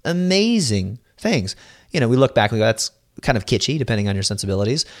amazing things. You know, we look back and we go, that's kind of kitschy, depending on your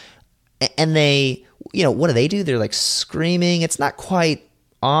sensibilities. And they, you know, what do? They're like screaming. It's not quite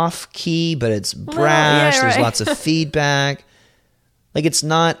off key, but it's brash. There's lots of feedback. Like it's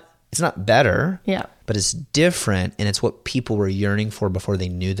not better, but it's different. And it's what people were yearning for before they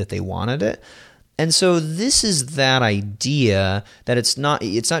knew that they wanted it. And so this is that idea that it's not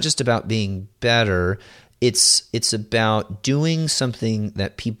just about being better. It's about doing something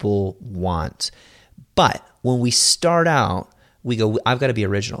that people want. But when we start out, we go, I've got to be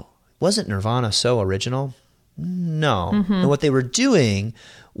original. Wasn't Nirvana so original? No. Mm-hmm. And what they were doing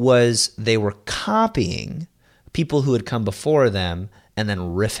was they were copying people who had come before them and then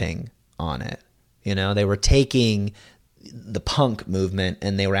riffing on it. You know, they were taking the punk movement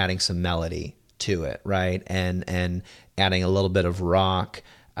and they were adding some melody to it, right? And adding a little bit of rock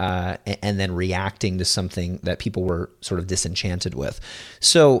and then reacting to something that people were sort of disenchanted with.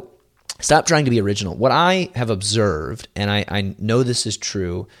 So stop trying to be original. What I have observed, and I know this is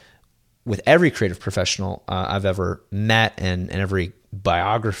true with every creative professional I've ever met and every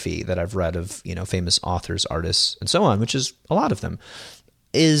biography that I've read of, you know, famous authors, artists, and so on, which is a lot of them,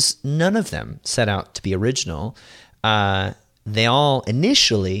 is none of them set out to be original. They all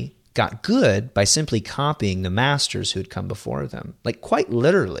initially got good by simply copying the masters who had come before them. Like quite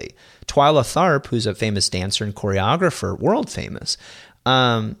literally. Twyla Tharp, who's a famous dancer and choreographer, world famous,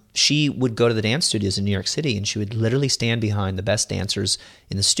 she would go to the dance studios in New York City and she would literally stand behind the best dancers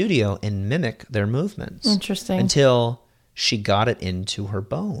in the studio and mimic their movements. Interesting. Until she got it into her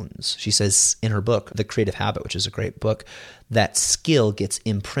bones. She says in her book, The Creative Habit, which is a great book, that skill gets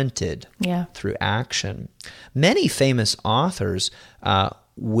imprinted through action. Many famous authors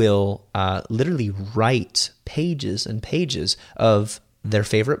will literally write pages and pages of their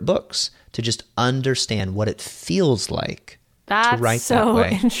favorite books to just understand what it feels like. That's so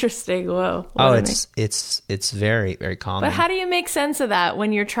interesting. Whoa. It's very, very common. But how do you make sense of that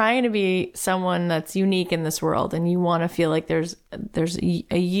when you're trying to be someone that's unique in this world and you want to feel like there's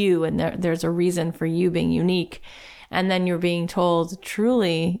a you and there's a reason for you being unique, and then you're being told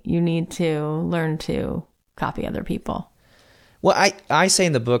truly you need to learn to copy other people? Well, I say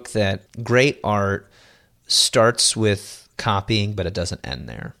in the book that great art starts with copying, but it doesn't end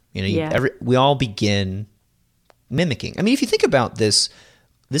there. You know, we all begin mimicking. I mean, if you think about this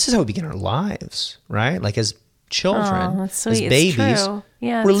is how we begin our lives, right? Like as children, as babies,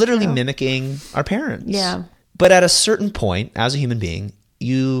 we're literally mimicking our parents. Yeah. But at a certain point, as a human being,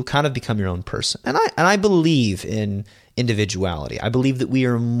 you kind of become your own person. And I believe in individuality. I believe that we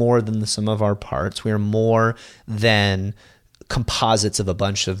are more than the sum of our parts. We are more than composites of a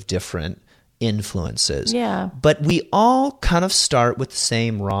bunch of different influences. Yeah. But we all kind of start with the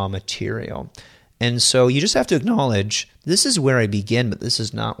same raw material. And so you just have to acknowledge, this is where I begin, but this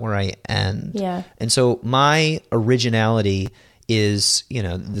is not where I end. Yeah. And so my originality is, you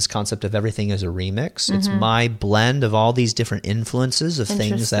know, this concept of everything as a remix. Mm-hmm. It's my blend of all these different influences of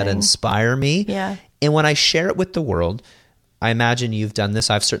things that inspire me. Yeah. And when I share it with the world, I imagine you've done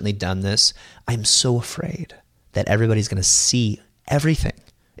this. I've certainly done this. I'm so afraid that everybody's going to see everything.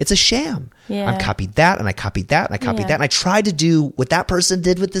 It's a sham. Yeah. I've copied that and I copied that and I copied that. And I tried to do what that person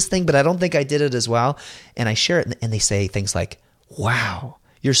did with this thing, but I don't think I did it as well. And I share it and they say things like, wow,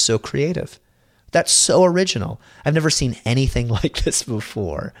 you're so creative. That's so original. I've never seen anything like this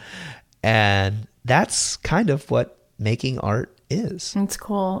before. And that's kind of what making art is. It's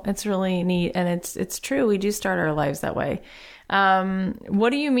cool. It's really neat. And it's true. We do start our lives that way. What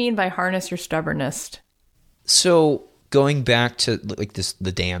do you mean by harness your stubbornness? So going back to like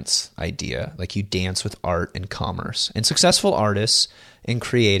the dance idea, like you dance with art and commerce. And successful artists and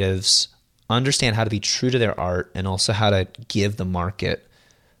creatives understand how to be true to their art and also how to give the market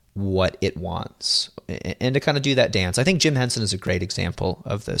what it wants and to kind of do that dance. I think Jim Henson is a great example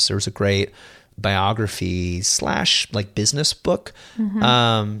of this. There was a great biography / like business book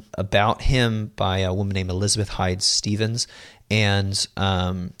about him by a woman named Elizabeth Hyde Stevens. And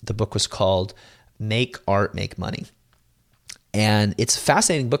the book was called Make Art, Make Money. And it's a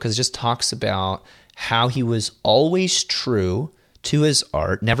fascinating book because it just talks about how he was always true to his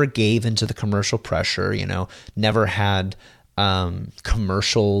art, never gave into the commercial pressure, never had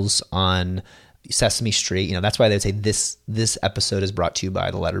commercials on Sesame Street. That's why they would say this episode is brought to you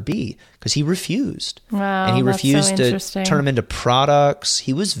by the letter B, because he refused. Wow, and he refused so to turn them into products.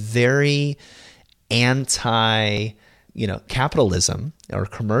 He was very anti, capitalism or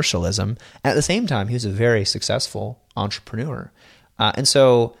commercialism. At the same time, he was a very successful entrepreneur. And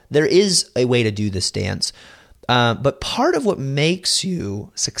so there is a way to do this dance. But part of what makes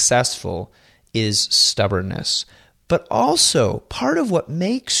you successful is stubbornness. But also part of what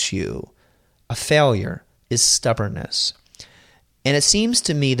makes you a failure is stubbornness. And it seems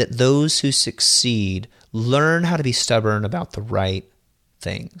to me that those who succeed learn how to be stubborn about the right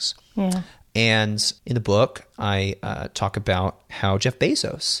things. Yeah. And in the book, I talk about how Jeff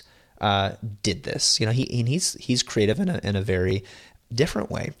Bezos did this. He's creative in a very different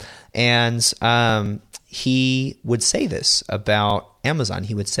way. And he would say this about Amazon.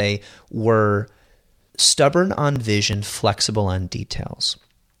 He would say, we're stubborn on vision, flexible on details.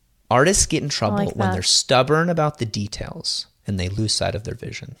 Artists get in trouble when they're stubborn about the details and they lose sight of their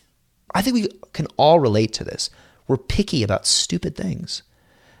vision. I think we can all relate to this. We're picky about stupid things,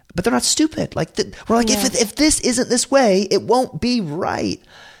 but they're not stupid. We're like, if this isn't this way, it won't be right.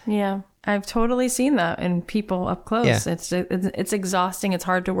 Yeah. I've totally seen that in people up close. Yeah. It's exhausting. It's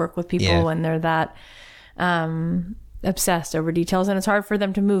hard to work with people when they're that obsessed over details, and it's hard for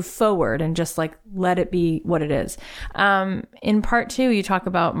them to move forward and just let it be what it is. In part 2, you talk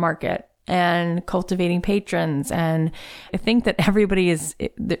about market and cultivating patrons, and I think that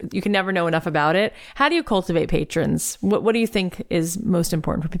you can never know enough about it. How do you cultivate patrons? What do you think is most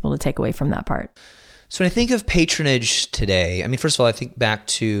important for people to take away from that part? So when I think of patronage today, first of all, I think back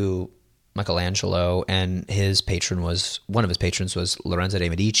to Michelangelo, and one of his patrons was Lorenzo de'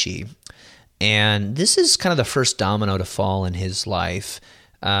 Medici. And this is kind of the first domino to fall in his life.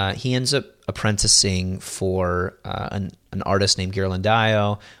 He ends up apprenticing for an artist named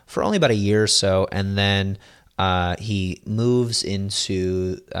Ghirlandaio for only about a year or so, and then he moves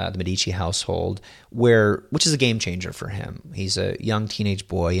into the Medici household, which is a game changer for him. He's a young teenage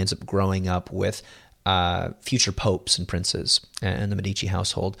boy. He ends up growing up with future popes and princes in the Medici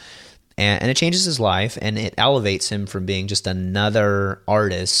household. And it changes his life, and it elevates him from being just another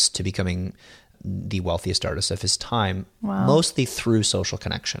artist to becoming the wealthiest artist of his time, mostly through social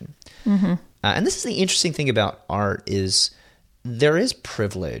connection. Mm-hmm. And this is the interesting thing about art is there is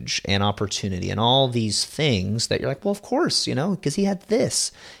privilege and opportunity and all these things that you're like, well, of course, because he had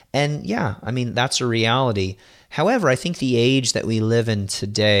this. And that's a reality. However, I think the age that we live in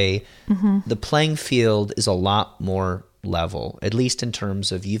today, the playing field is a lot more level, at least in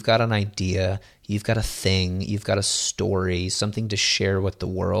terms of you've got an idea, you've got a thing, you've got a story, something to share with the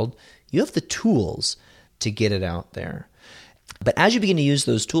world. You have the tools to get it out there. But as you begin to use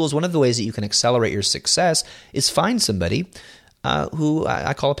those tools, one of the ways that you can accelerate your success is find somebody who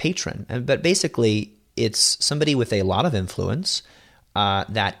I call a patron. But basically, it's somebody with a lot of influence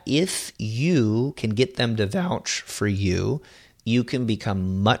that if you can get them to vouch for you, you can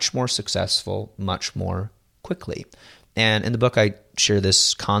become much more successful, much more quickly. And in the book, I share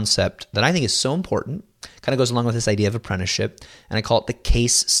this concept that I think is so important, kind of goes along with this idea of apprenticeship, and I call it the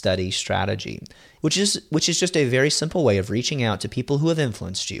case study strategy, which is just a very simple way of reaching out to people who have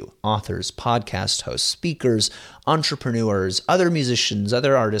influenced you, authors, podcast hosts, speakers, entrepreneurs, other musicians,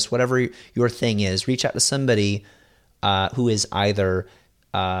 other artists, whatever your thing is. Reach out to somebody who is either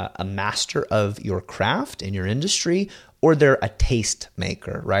a master of your craft in your industry, or they're a taste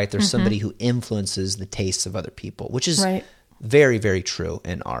maker, right? There's somebody who influences the tastes of other people, which is very, very true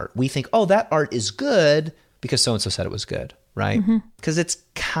in art. We think, oh, that art is good because so-and-so said it was good, right? Because it's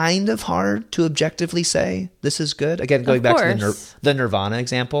kind of hard to objectively say this is good. Again, going back to the Nirvana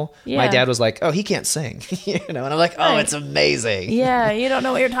example, my dad was like, oh, he can't sing, and I'm like, oh, it's amazing. Yeah, you don't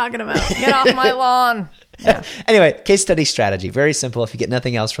know what you're talking about. Get off my lawn. Yeah. Anyway, case study strategy. Very simple. If you get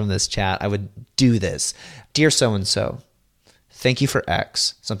nothing else from this chat, I would do this. Dear so-and-so, thank you for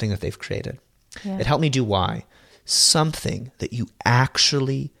X, something that they've created. Yeah. It helped me do Y, something that you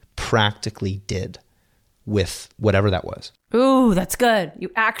actually practically did. with whatever that was. Ooh, that's good. You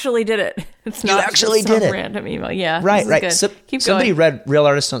actually did it. It's not actually just some did it. random email. Yeah. Right, right. Good. Keep somebody going. read Real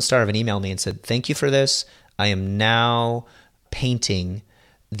Artists Don't Starve and emailed me and said, thank you for this. I am now painting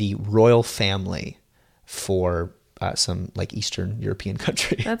the royal family for some like Eastern European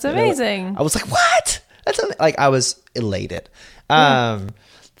country. That's amazing. I was like, what? Like I was elated.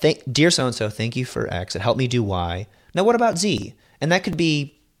 Dear so-and-so, thank you for X. It helped me do Y. Now what about Z? And that could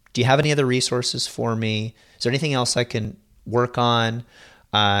be, do you have any other resources for me? Is there anything else I can work on?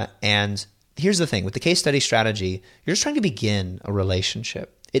 And here's the thing. With the case study strategy, you're just trying to begin a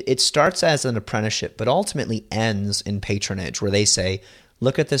relationship. It starts as an apprenticeship, but ultimately ends in patronage, where they say,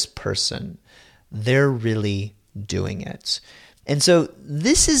 look at this person. They're really doing it. And so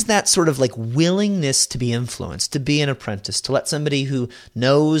this is that sort of like willingness to be influenced, to be an apprentice, to let somebody who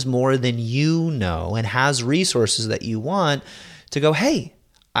knows more than you know and has resources that you want to go, hey,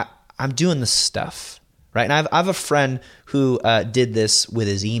 I'm doing this stuff, right? And I have a friend who did this with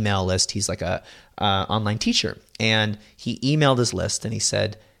his email list. He's like a online teacher, and he emailed his list and he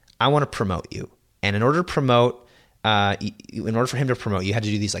said, I want to promote you. And in order for him to promote, you had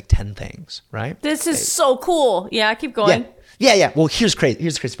to do these like 10 things, right? This is so cool. Yeah, keep going. Yeah. Well, here's the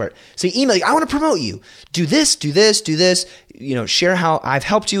crazy part. So he emailed, I want to promote you. Do this, do this, do this. Share how I've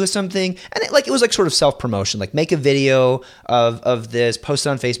helped you with something. And it was like sort of self-promotion, like make a video of this, post it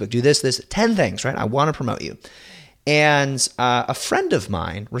on Facebook, do this, 10 things, right? I want to promote you. And a friend of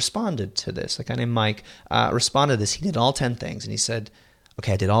mine responded to this, a guy named Mike, responded to this. He did all 10 things. And he said,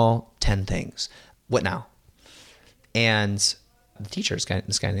 okay, I did all 10 things. What now? And the teacher,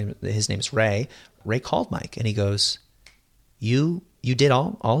 his name is Ray. Ray called Mike and he goes, You did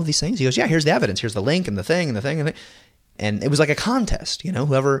all of these things? He goes, yeah, here's the evidence. Here's the link and the thing and the thing and the thing. And it was like a contest,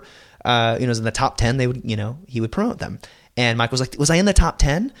 whoever, was in the top 10, they would, he would promote them. And Mike was like, was I in the top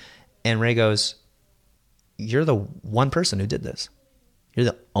 10? And Ray goes, you're the one person who did this. You're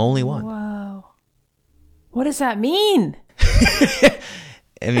the only one. Whoa. What does that mean?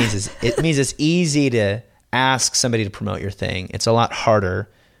 It means it's easy to ask somebody to promote your thing. It's a lot harder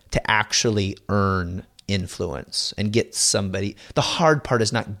to actually earn influence and get somebody. The hard part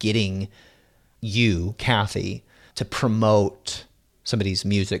is not getting you, Kathy, to promote somebody's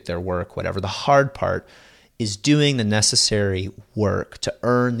music, their work, whatever. The hard part is doing the necessary work to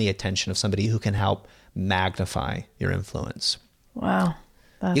earn the attention of somebody who can help magnify your influence. Wow.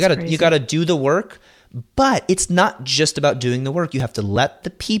 That's you gotta do the work, but it's not just about doing the work. You have to let the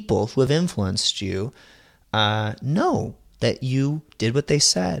people who have influenced you know that you did what they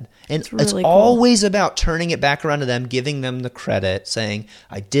said. And it's cool. Always about turning it back around to them, giving them the credit, saying,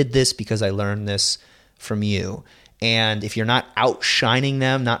 I did this because I learned this from you. And if you're not outshining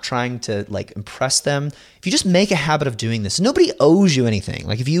them, not trying to like impress them, if you just make a habit of doing this, nobody owes you anything.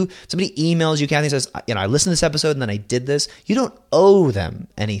 Like if somebody emails you, Kathy, says, I listened to this episode and then I did this, you don't owe them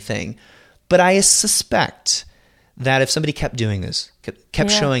anything. But I suspect that if somebody kept doing this,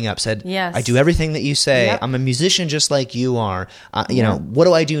 kept showing up, said, yes, I do everything that you say, yep, I'm a musician just like you are, what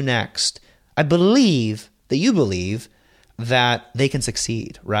do I do next? I believe that you believe that they can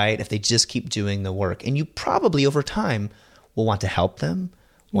succeed, right? If they just keep doing the work. And you probably over time will want to help them,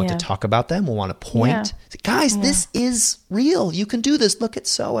 want to talk about them, will want to point. Say, guys, this is real. You can do this. Look at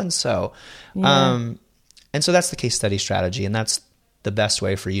so-and-so. Yeah. And so that's the case study strategy. And that's the best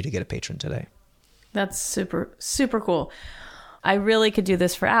way for you to get a patron today. That's super, super cool. I really could do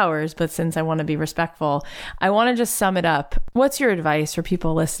this for hours, but since I want to be respectful, I want to just sum it up. What's your advice for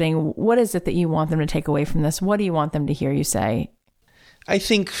people listening? What is it that you want them to take away from this? What do you want them to hear you say? I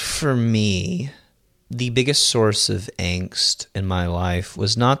think for me, the biggest source of angst in my life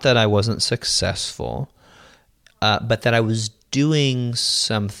was not that I wasn't successful, but that I was doing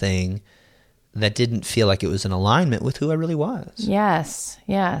something that didn't feel like it was in alignment with who I really was. Yes.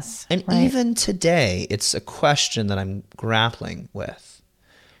 And even today, it's a question that I'm grappling with.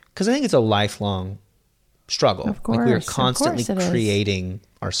 Because I think it's a lifelong struggle. Of course. Like we are constantly creating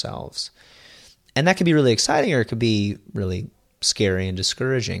ourselves. And that could be really exciting or it could be really scary and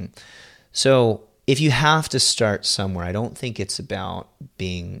discouraging. So if you have to start somewhere, I don't think it's about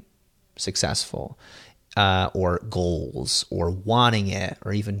being successful or goals or wanting it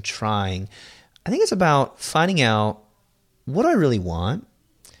or even trying. I think it's about finding out, what do I really want?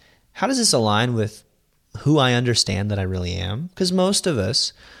 How does this align with who I understand that I really am? Because most of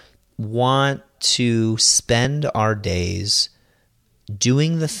us want to spend our days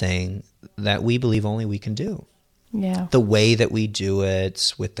doing the thing that we believe only we can do. Yeah. The way that we do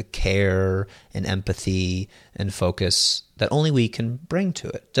it, with the care and empathy and focus that only we can bring to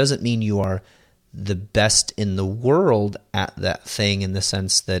it. Doesn't mean you are the best in the world at that thing in the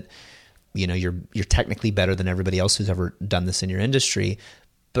sense that you're technically better than everybody else who's ever done this in your industry,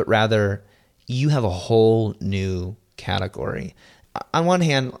 but rather you have a whole new category. On one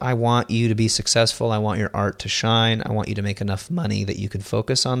hand, I want you to be successful. I want your art to shine. I want you to make enough money that you can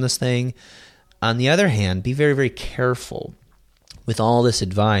focus on this thing. On the other hand, be very, very careful with all this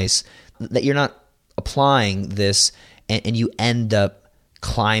advice that you're not applying this and you end up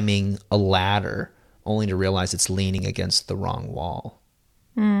climbing a ladder only to realize it's leaning against the wrong wall,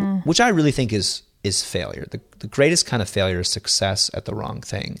 which I really think is failure. The greatest kind of failure is success at the wrong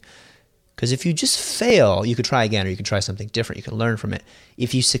thing. Because if you just fail, you could try again, or you can try something different. You can learn from it.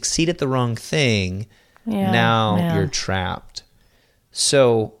 If you succeed at the wrong thing, now you're trapped.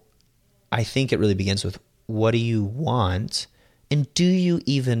 So I think it really begins with, what do you want? And do you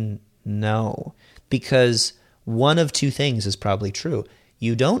even know? Because one of two things is probably true.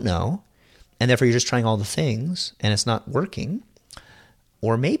 You don't know, and therefore you're just trying all the things, and it's not working.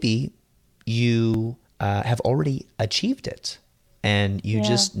 Or maybe you have already achieved it, and you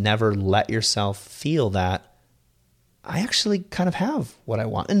just never let yourself feel that I actually kind of have what I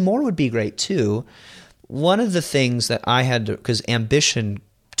want. And more would be great too. One of the things that I had to, because ambition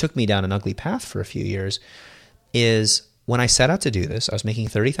took me down an ugly path for a few years, is when I set out to do this, I was making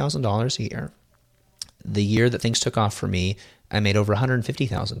 $30,000 a year. The year that things took off for me, I made over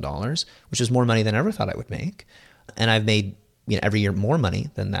 $150,000, which is more money than I ever thought I would make. And I've made every year more money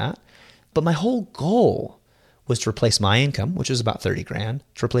than that. But my whole goal was to replace my income, which was about 30 grand,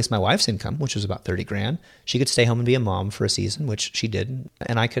 to replace my wife's income, which was about 30 grand. She could stay home and be a mom for a season, which she did.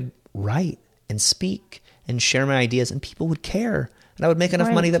 And I could write and speak and share my ideas, and people would care. And I would make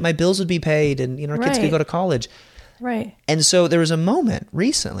enough money that my bills would be paid, and our kids could go to college. Right. And so there was a moment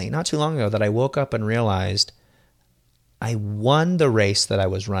recently, not too long ago, that I woke up and realized I won the race that I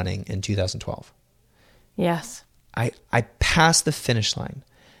was running in 2012. Yes. I passed the finish line.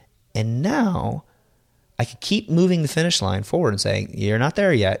 And now I could keep moving the finish line forward and saying, you're not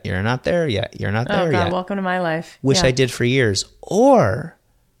there yet. You're not there yet. You're not there yet. Welcome to my life. Which I did for years. Or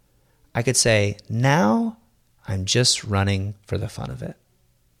I could say, now I'm just running for the fun of it.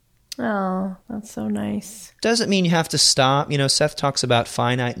 Oh, that's so nice. Doesn't mean you have to stop. Seth talks about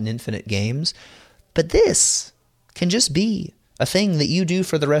finite and infinite games, but this can just be a thing that you do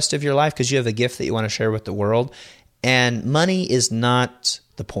for the rest of your life because you have a gift that you want to share with the world. And money is not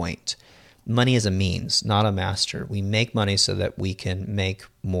the point. Money is a means, not a master. We make money so that we can make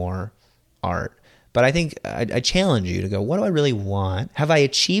more art. But I think I challenge you to go, what do I really want? Have I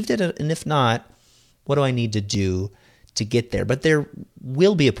achieved it? And if not, what do I need to do to get there? But there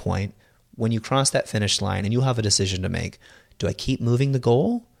will be a point when you cross that finish line and you'll have a decision to make. Do I keep moving the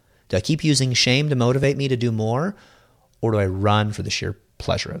goal? Do I keep using shame to motivate me to do more? Or do I run for the sheer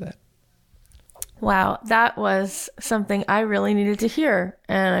pleasure of it? Wow, that was something I really needed to hear,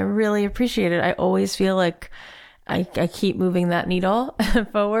 and I really appreciate it. I always feel like I keep moving that needle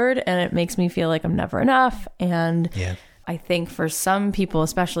forward, and it makes me feel like I'm never enough. And I think for some people,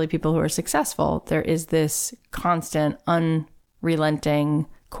 especially people who are successful, there is this constant, unrelenting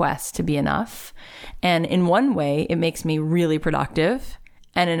quest to be enough. And in one way, it makes me really productive.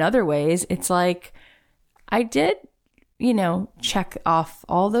 And in other ways, it's like I did check off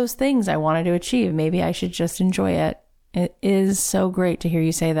all those things I wanted to achieve. Maybe I should just enjoy it. It is so great to hear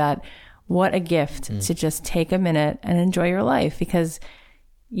you say that. What a gift to just take a minute and enjoy your life, because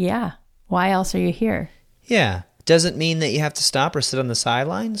why else are you here? Yeah. Doesn't mean that you have to stop or sit on the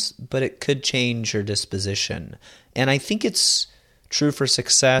sidelines, but it could change your disposition. And I think it's true for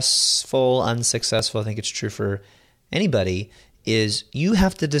successful, unsuccessful. I think it's true for anybody, is you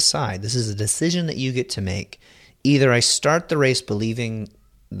have to decide. This is a decision that you get to make. Either I start the race believing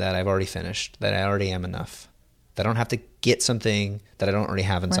that I've already finished, that I already am enough, that I don't have to get something that I don't already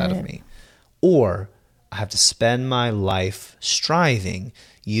have inside of me. Or I have to spend my life striving,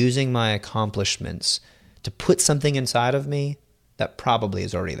 using my accomplishments to put something inside of me that probably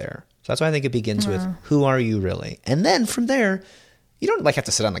is already there. So that's why I think it begins with, who are you really? And then from there, you don't have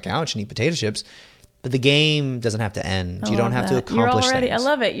to sit on the couch and eat potato chips. But the game doesn't have to end. You don't have to accomplish things. I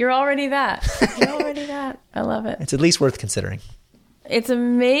love it. You're already that. You're already that. I love it. It's at least worth considering. It's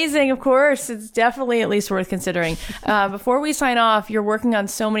amazing, of course. It's definitely at least worth considering. Before we sign off, you're working on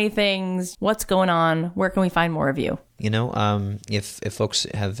so many things. What's going on? Where can we find more of you? If folks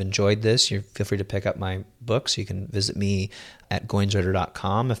have enjoyed this, you feel free to pick up my books. You can visit me at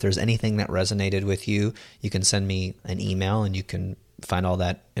goinswriter.com. If there's anything that resonated with you, you can send me an email and you can find all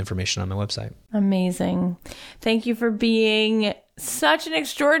that information on my website. Amazing. Thank you for being such an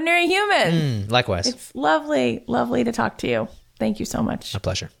extraordinary human. Likewise. It's lovely to talk to you. Thank you so much. My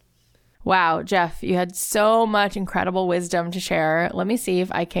pleasure. Wow, Jeff, you had so much incredible wisdom to share. Let me see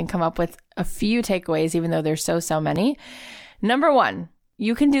if I can come up with a few takeaways, even though there's so many. Number one,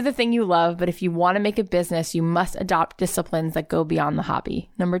 you can do the thing you love, but if you want to make a business, you must adopt disciplines that go beyond the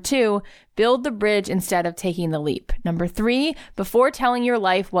hobby. Number two, build the bridge instead of taking the leap. Number three, before telling your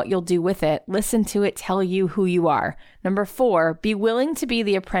life what you'll do with it, listen to it tell you who you are. Number four, be willing to be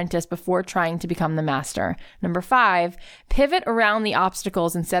the apprentice before trying to become the master. Number five, pivot around the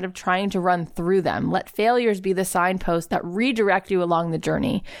obstacles instead of trying to run through them. Let failures be the signposts that redirect you along the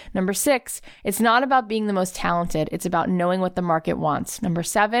journey. Number six, it's not about being the most talented. It's about knowing what the market wants. Number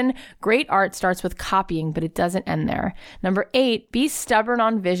seven, great art starts with copying, but it doesn't end there. Number eight, be stubborn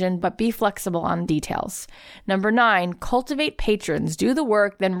on vision, but be flexible on details. Number nine, cultivate patrons. Do the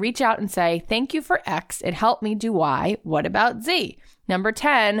work, then reach out and say, thank you for X. It helped me do Y. What about Z? Number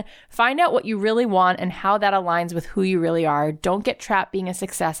 10, find out what you really want and how that aligns with who you really are. Don't get trapped being a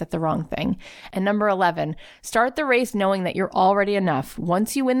success at the wrong thing. And number 11, start the race knowing that you're already enough.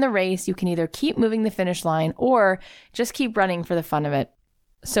 Once you win the race, you can either keep moving the finish line or just keep running for the fun of it.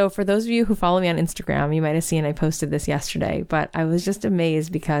 So for those of you who follow me on Instagram, you might have seen I posted this yesterday, but I was just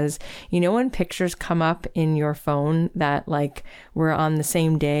amazed because, you know, when pictures come up in your phone that like were on the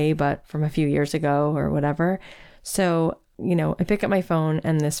same day, but from a few years ago or whatever. So, you know, I pick up my phone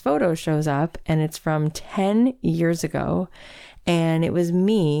and this photo shows up and it's from 10 years ago. And it was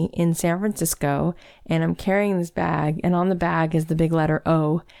me in San Francisco and I'm carrying this bag and on the bag is the big letter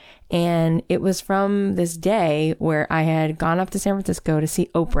O. And it was from this day where I had gone up to San Francisco to see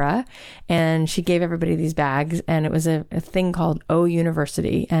Oprah and she gave everybody these bags and it was a thing called O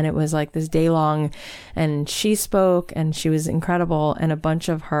University. And it was like this day long and she spoke and she was incredible and a bunch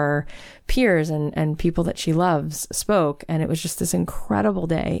of her peers and people that she loves spoke. And it was just this incredible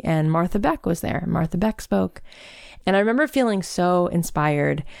day. And Martha Beck was there. Martha Beck spoke. And I remember feeling so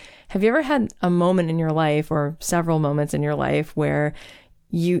inspired. Have you ever had a moment in your life or several moments in your life where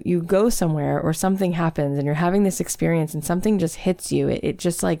you go somewhere or something happens and you're having this experience and something just hits you? It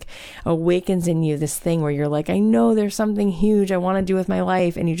just like awakens in you this thing where you're like, I know there's something huge I want to do with my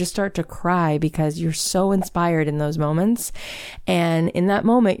life. And you just start to cry because you're so inspired in those moments. And in that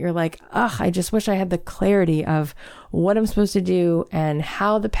moment, you're like, ugh, I just wish I had the clarity of what I'm supposed to do and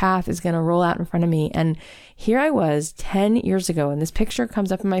how the path is going to roll out in front of me. And here I was 10 years ago and this picture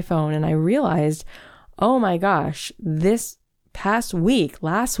comes up in my phone and I realized, oh my gosh, this last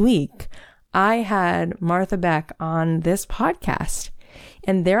week, I had Martha Beck on this podcast.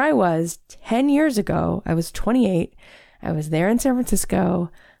 And there I was 10 years ago. I was 28. I was there in San Francisco.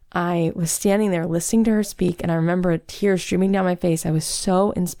 I was standing there listening to her speak. And I remember tears streaming down my face. I was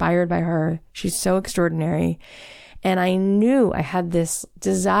so inspired by her. She's so extraordinary. And I knew I had this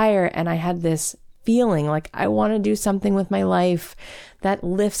desire and I had this feeling like I want to do something with my life that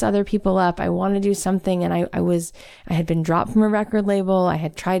lifts other people up. I want to do something. And I had been dropped from a record label. I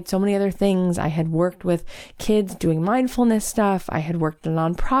had tried so many other things. I had worked with kids doing mindfulness stuff. I had worked at a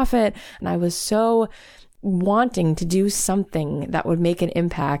nonprofit and I was so wanting to do something that would make an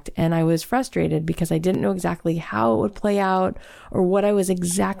impact. And I was frustrated because I didn't know exactly how it would play out or what I was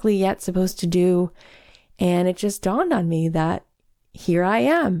exactly yet supposed to do. And it just dawned on me that here I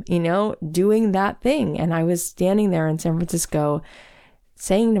am, you know, doing that thing. And I was standing there in San Francisco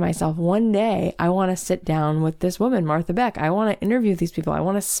saying to myself, one day I want to sit down with this woman, Martha Beck. I want to interview these people. I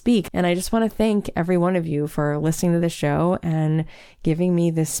want to speak. And I just want to thank every one of you for listening to the show and giving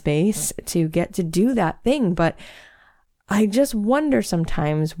me this space to get to do that thing. But I just wonder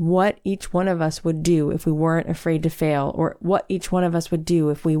sometimes what each one of us would do if we weren't afraid to fail, or what each one of us would do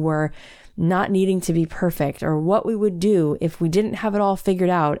if we were not needing to be perfect, or what we would do if we didn't have it all figured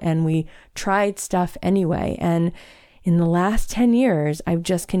out and we tried stuff anyway. And in the last 10 years, I've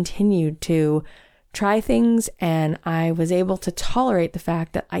just continued to try things and I was able to tolerate the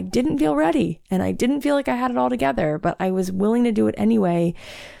fact that I didn't feel ready and I didn't feel like I had it all together, but I was willing to do it anyway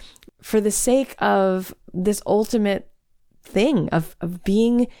for the sake of this ultimate thing of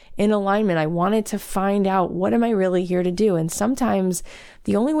being in alignment. I wanted to find out, what am I really here to do? And sometimes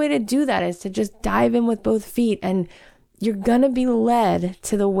the only way to do that is to just dive in with both feet, and you're going to be led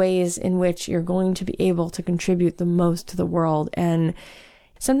to the ways in which you're going to be able to contribute the most to the world. And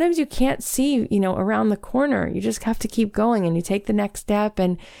sometimes you can't see, you know, around the corner. You just have to keep going and you take the next step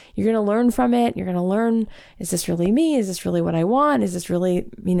and you're going to learn from it. You're going to learn, is this really me? Is this really what I want? Is this really,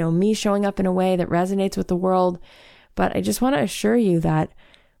 you know, me showing up in a way that resonates with the world? But I just want to assure you that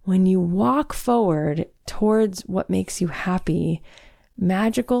when you walk forward towards what makes you happy,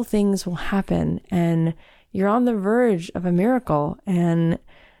 magical things will happen and you're on the verge of a miracle. And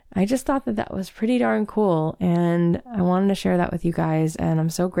I just thought that that was pretty darn cool. And I wanted to share that with you guys. And I'm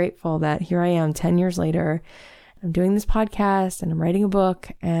so grateful that here I am 10 years later, I'm doing this podcast and I'm writing a book.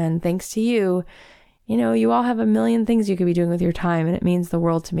 And thanks to you, you all have a million things you could be doing with your time. And it means the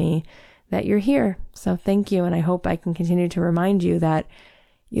world to me that you're here. So thank you. And I hope I can continue to remind you that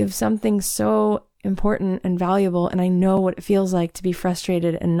you have something so important and valuable. And I know what it feels like to be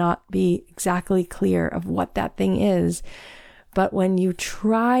frustrated and not be exactly clear of what that thing is. But when you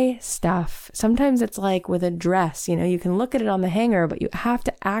try stuff, sometimes it's like with a dress, you can look at it on the hanger, but you have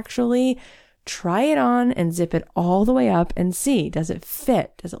to actually try it on and zip it all the way up and see, does it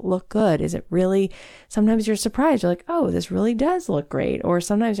fit? Does it look good? Is it really, sometimes you're surprised. You're like, oh, this really does look great. Or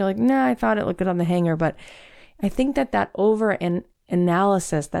sometimes you're like, nah, I thought it looked good on the hanger. But I think that over and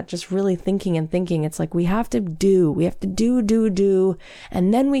analysis, that just really thinking, it's like we have to do,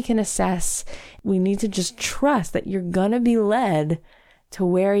 and then we can assess. We need to just trust that you're going to be led to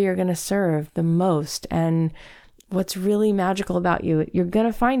where you're going to serve the most. And what's really magical about you, you're going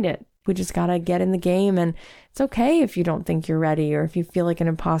to find it. We just got to get in the game, and it's okay if you don't think you're ready or if you feel like an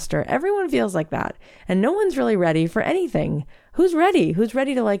imposter. Everyone feels like that, and no one's really ready for anything. Who's ready? Who's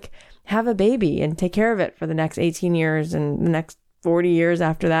ready to have a baby and take care of it for the next 18 years and the next 40 years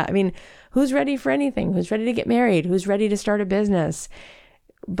after that? I mean, who's ready for anything? Who's ready to get married? Who's ready to start a business?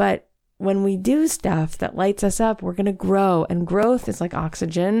 But when we do stuff that lights us up, we're going to grow, and growth is like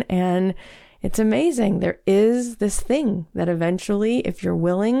oxygen, and it's amazing. There is this thing that eventually, if you're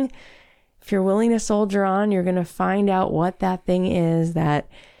willing to soldier on, you're going to find out what that thing is that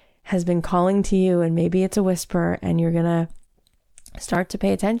has been calling to you. And maybe it's a whisper, and you're going to start to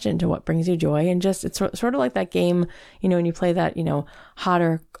pay attention to what brings you joy. And just, it's sort of like that game, when you play that,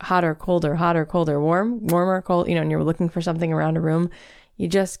 hotter, colder, warmer, cold, and you're looking for something around a room. You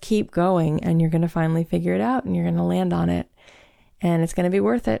just keep going, and you're going to finally figure it out, and you're going to land on it, and it's going to be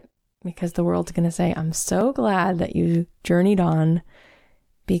worth it. Because the world's going to say, I'm so glad that you journeyed on,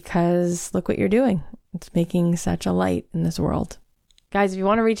 because look what you're doing. It's making such a light in this world. Guys, if you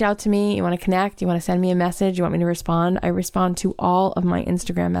want to reach out to me, you want to connect, you want to send me a message, you want me to respond, I respond to all of my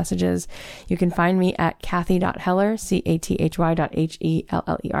Instagram messages. You can find me at Kathy.Heller, CATHY.HELLER.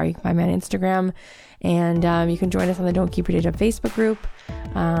 You can find me on Instagram. And you can join us on the Don't Keep Your Day Job Facebook group.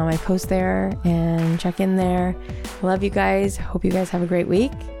 I post there and check in there. Love you guys. Hope you guys have a great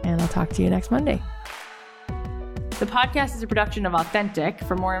week. And I'll talk to you next Monday. The podcast is a production of Authentic.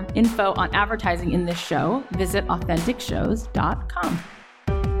 For more info on advertising in this show, visit AuthenticShows.com.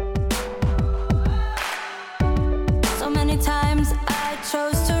 So many times I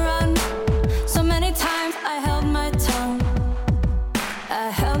chose to run. So many times I held my tongue.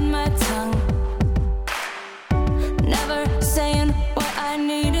 Never saying what I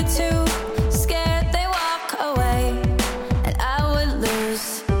needed to. Scared they walk away and I would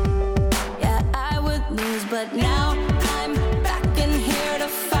lose. Yeah, I would lose. But now I'm back in here to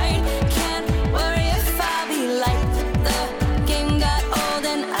fight. Can't worry if I'll be light. The game got old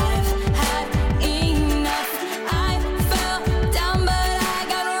and I've had enough. I fell down but I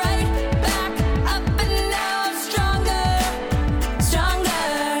got right back up, and now I'm stronger.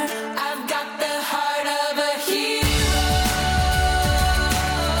 I've got the heart of a hero.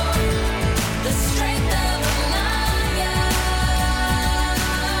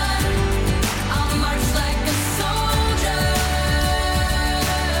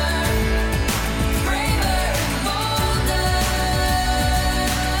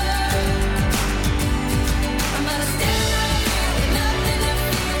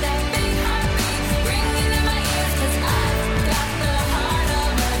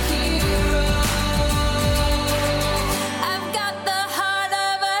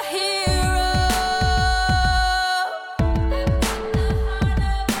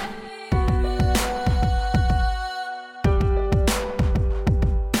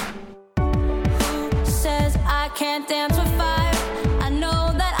 Can't dance with fire. I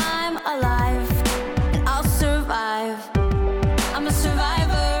know that I'm alive and I'll survive. I'm a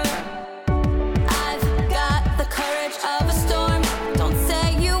survivor. I've got the courage of a storm. Don't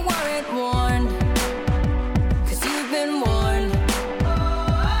say you weren't warned, 'cause you've been warned.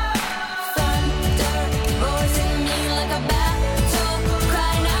 Thunder roars in me like a battle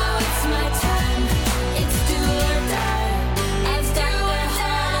cry. Now it's my time. It's do or die. It's do or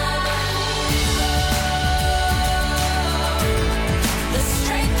die.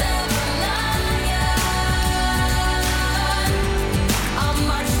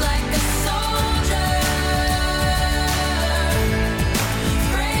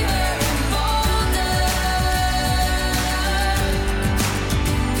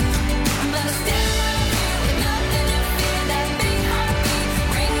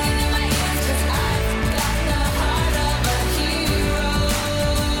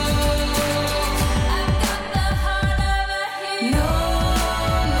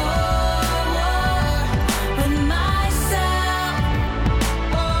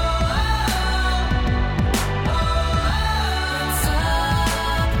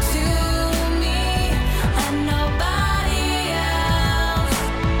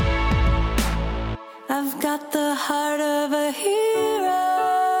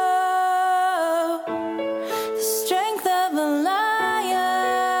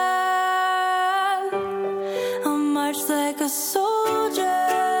 a soldier.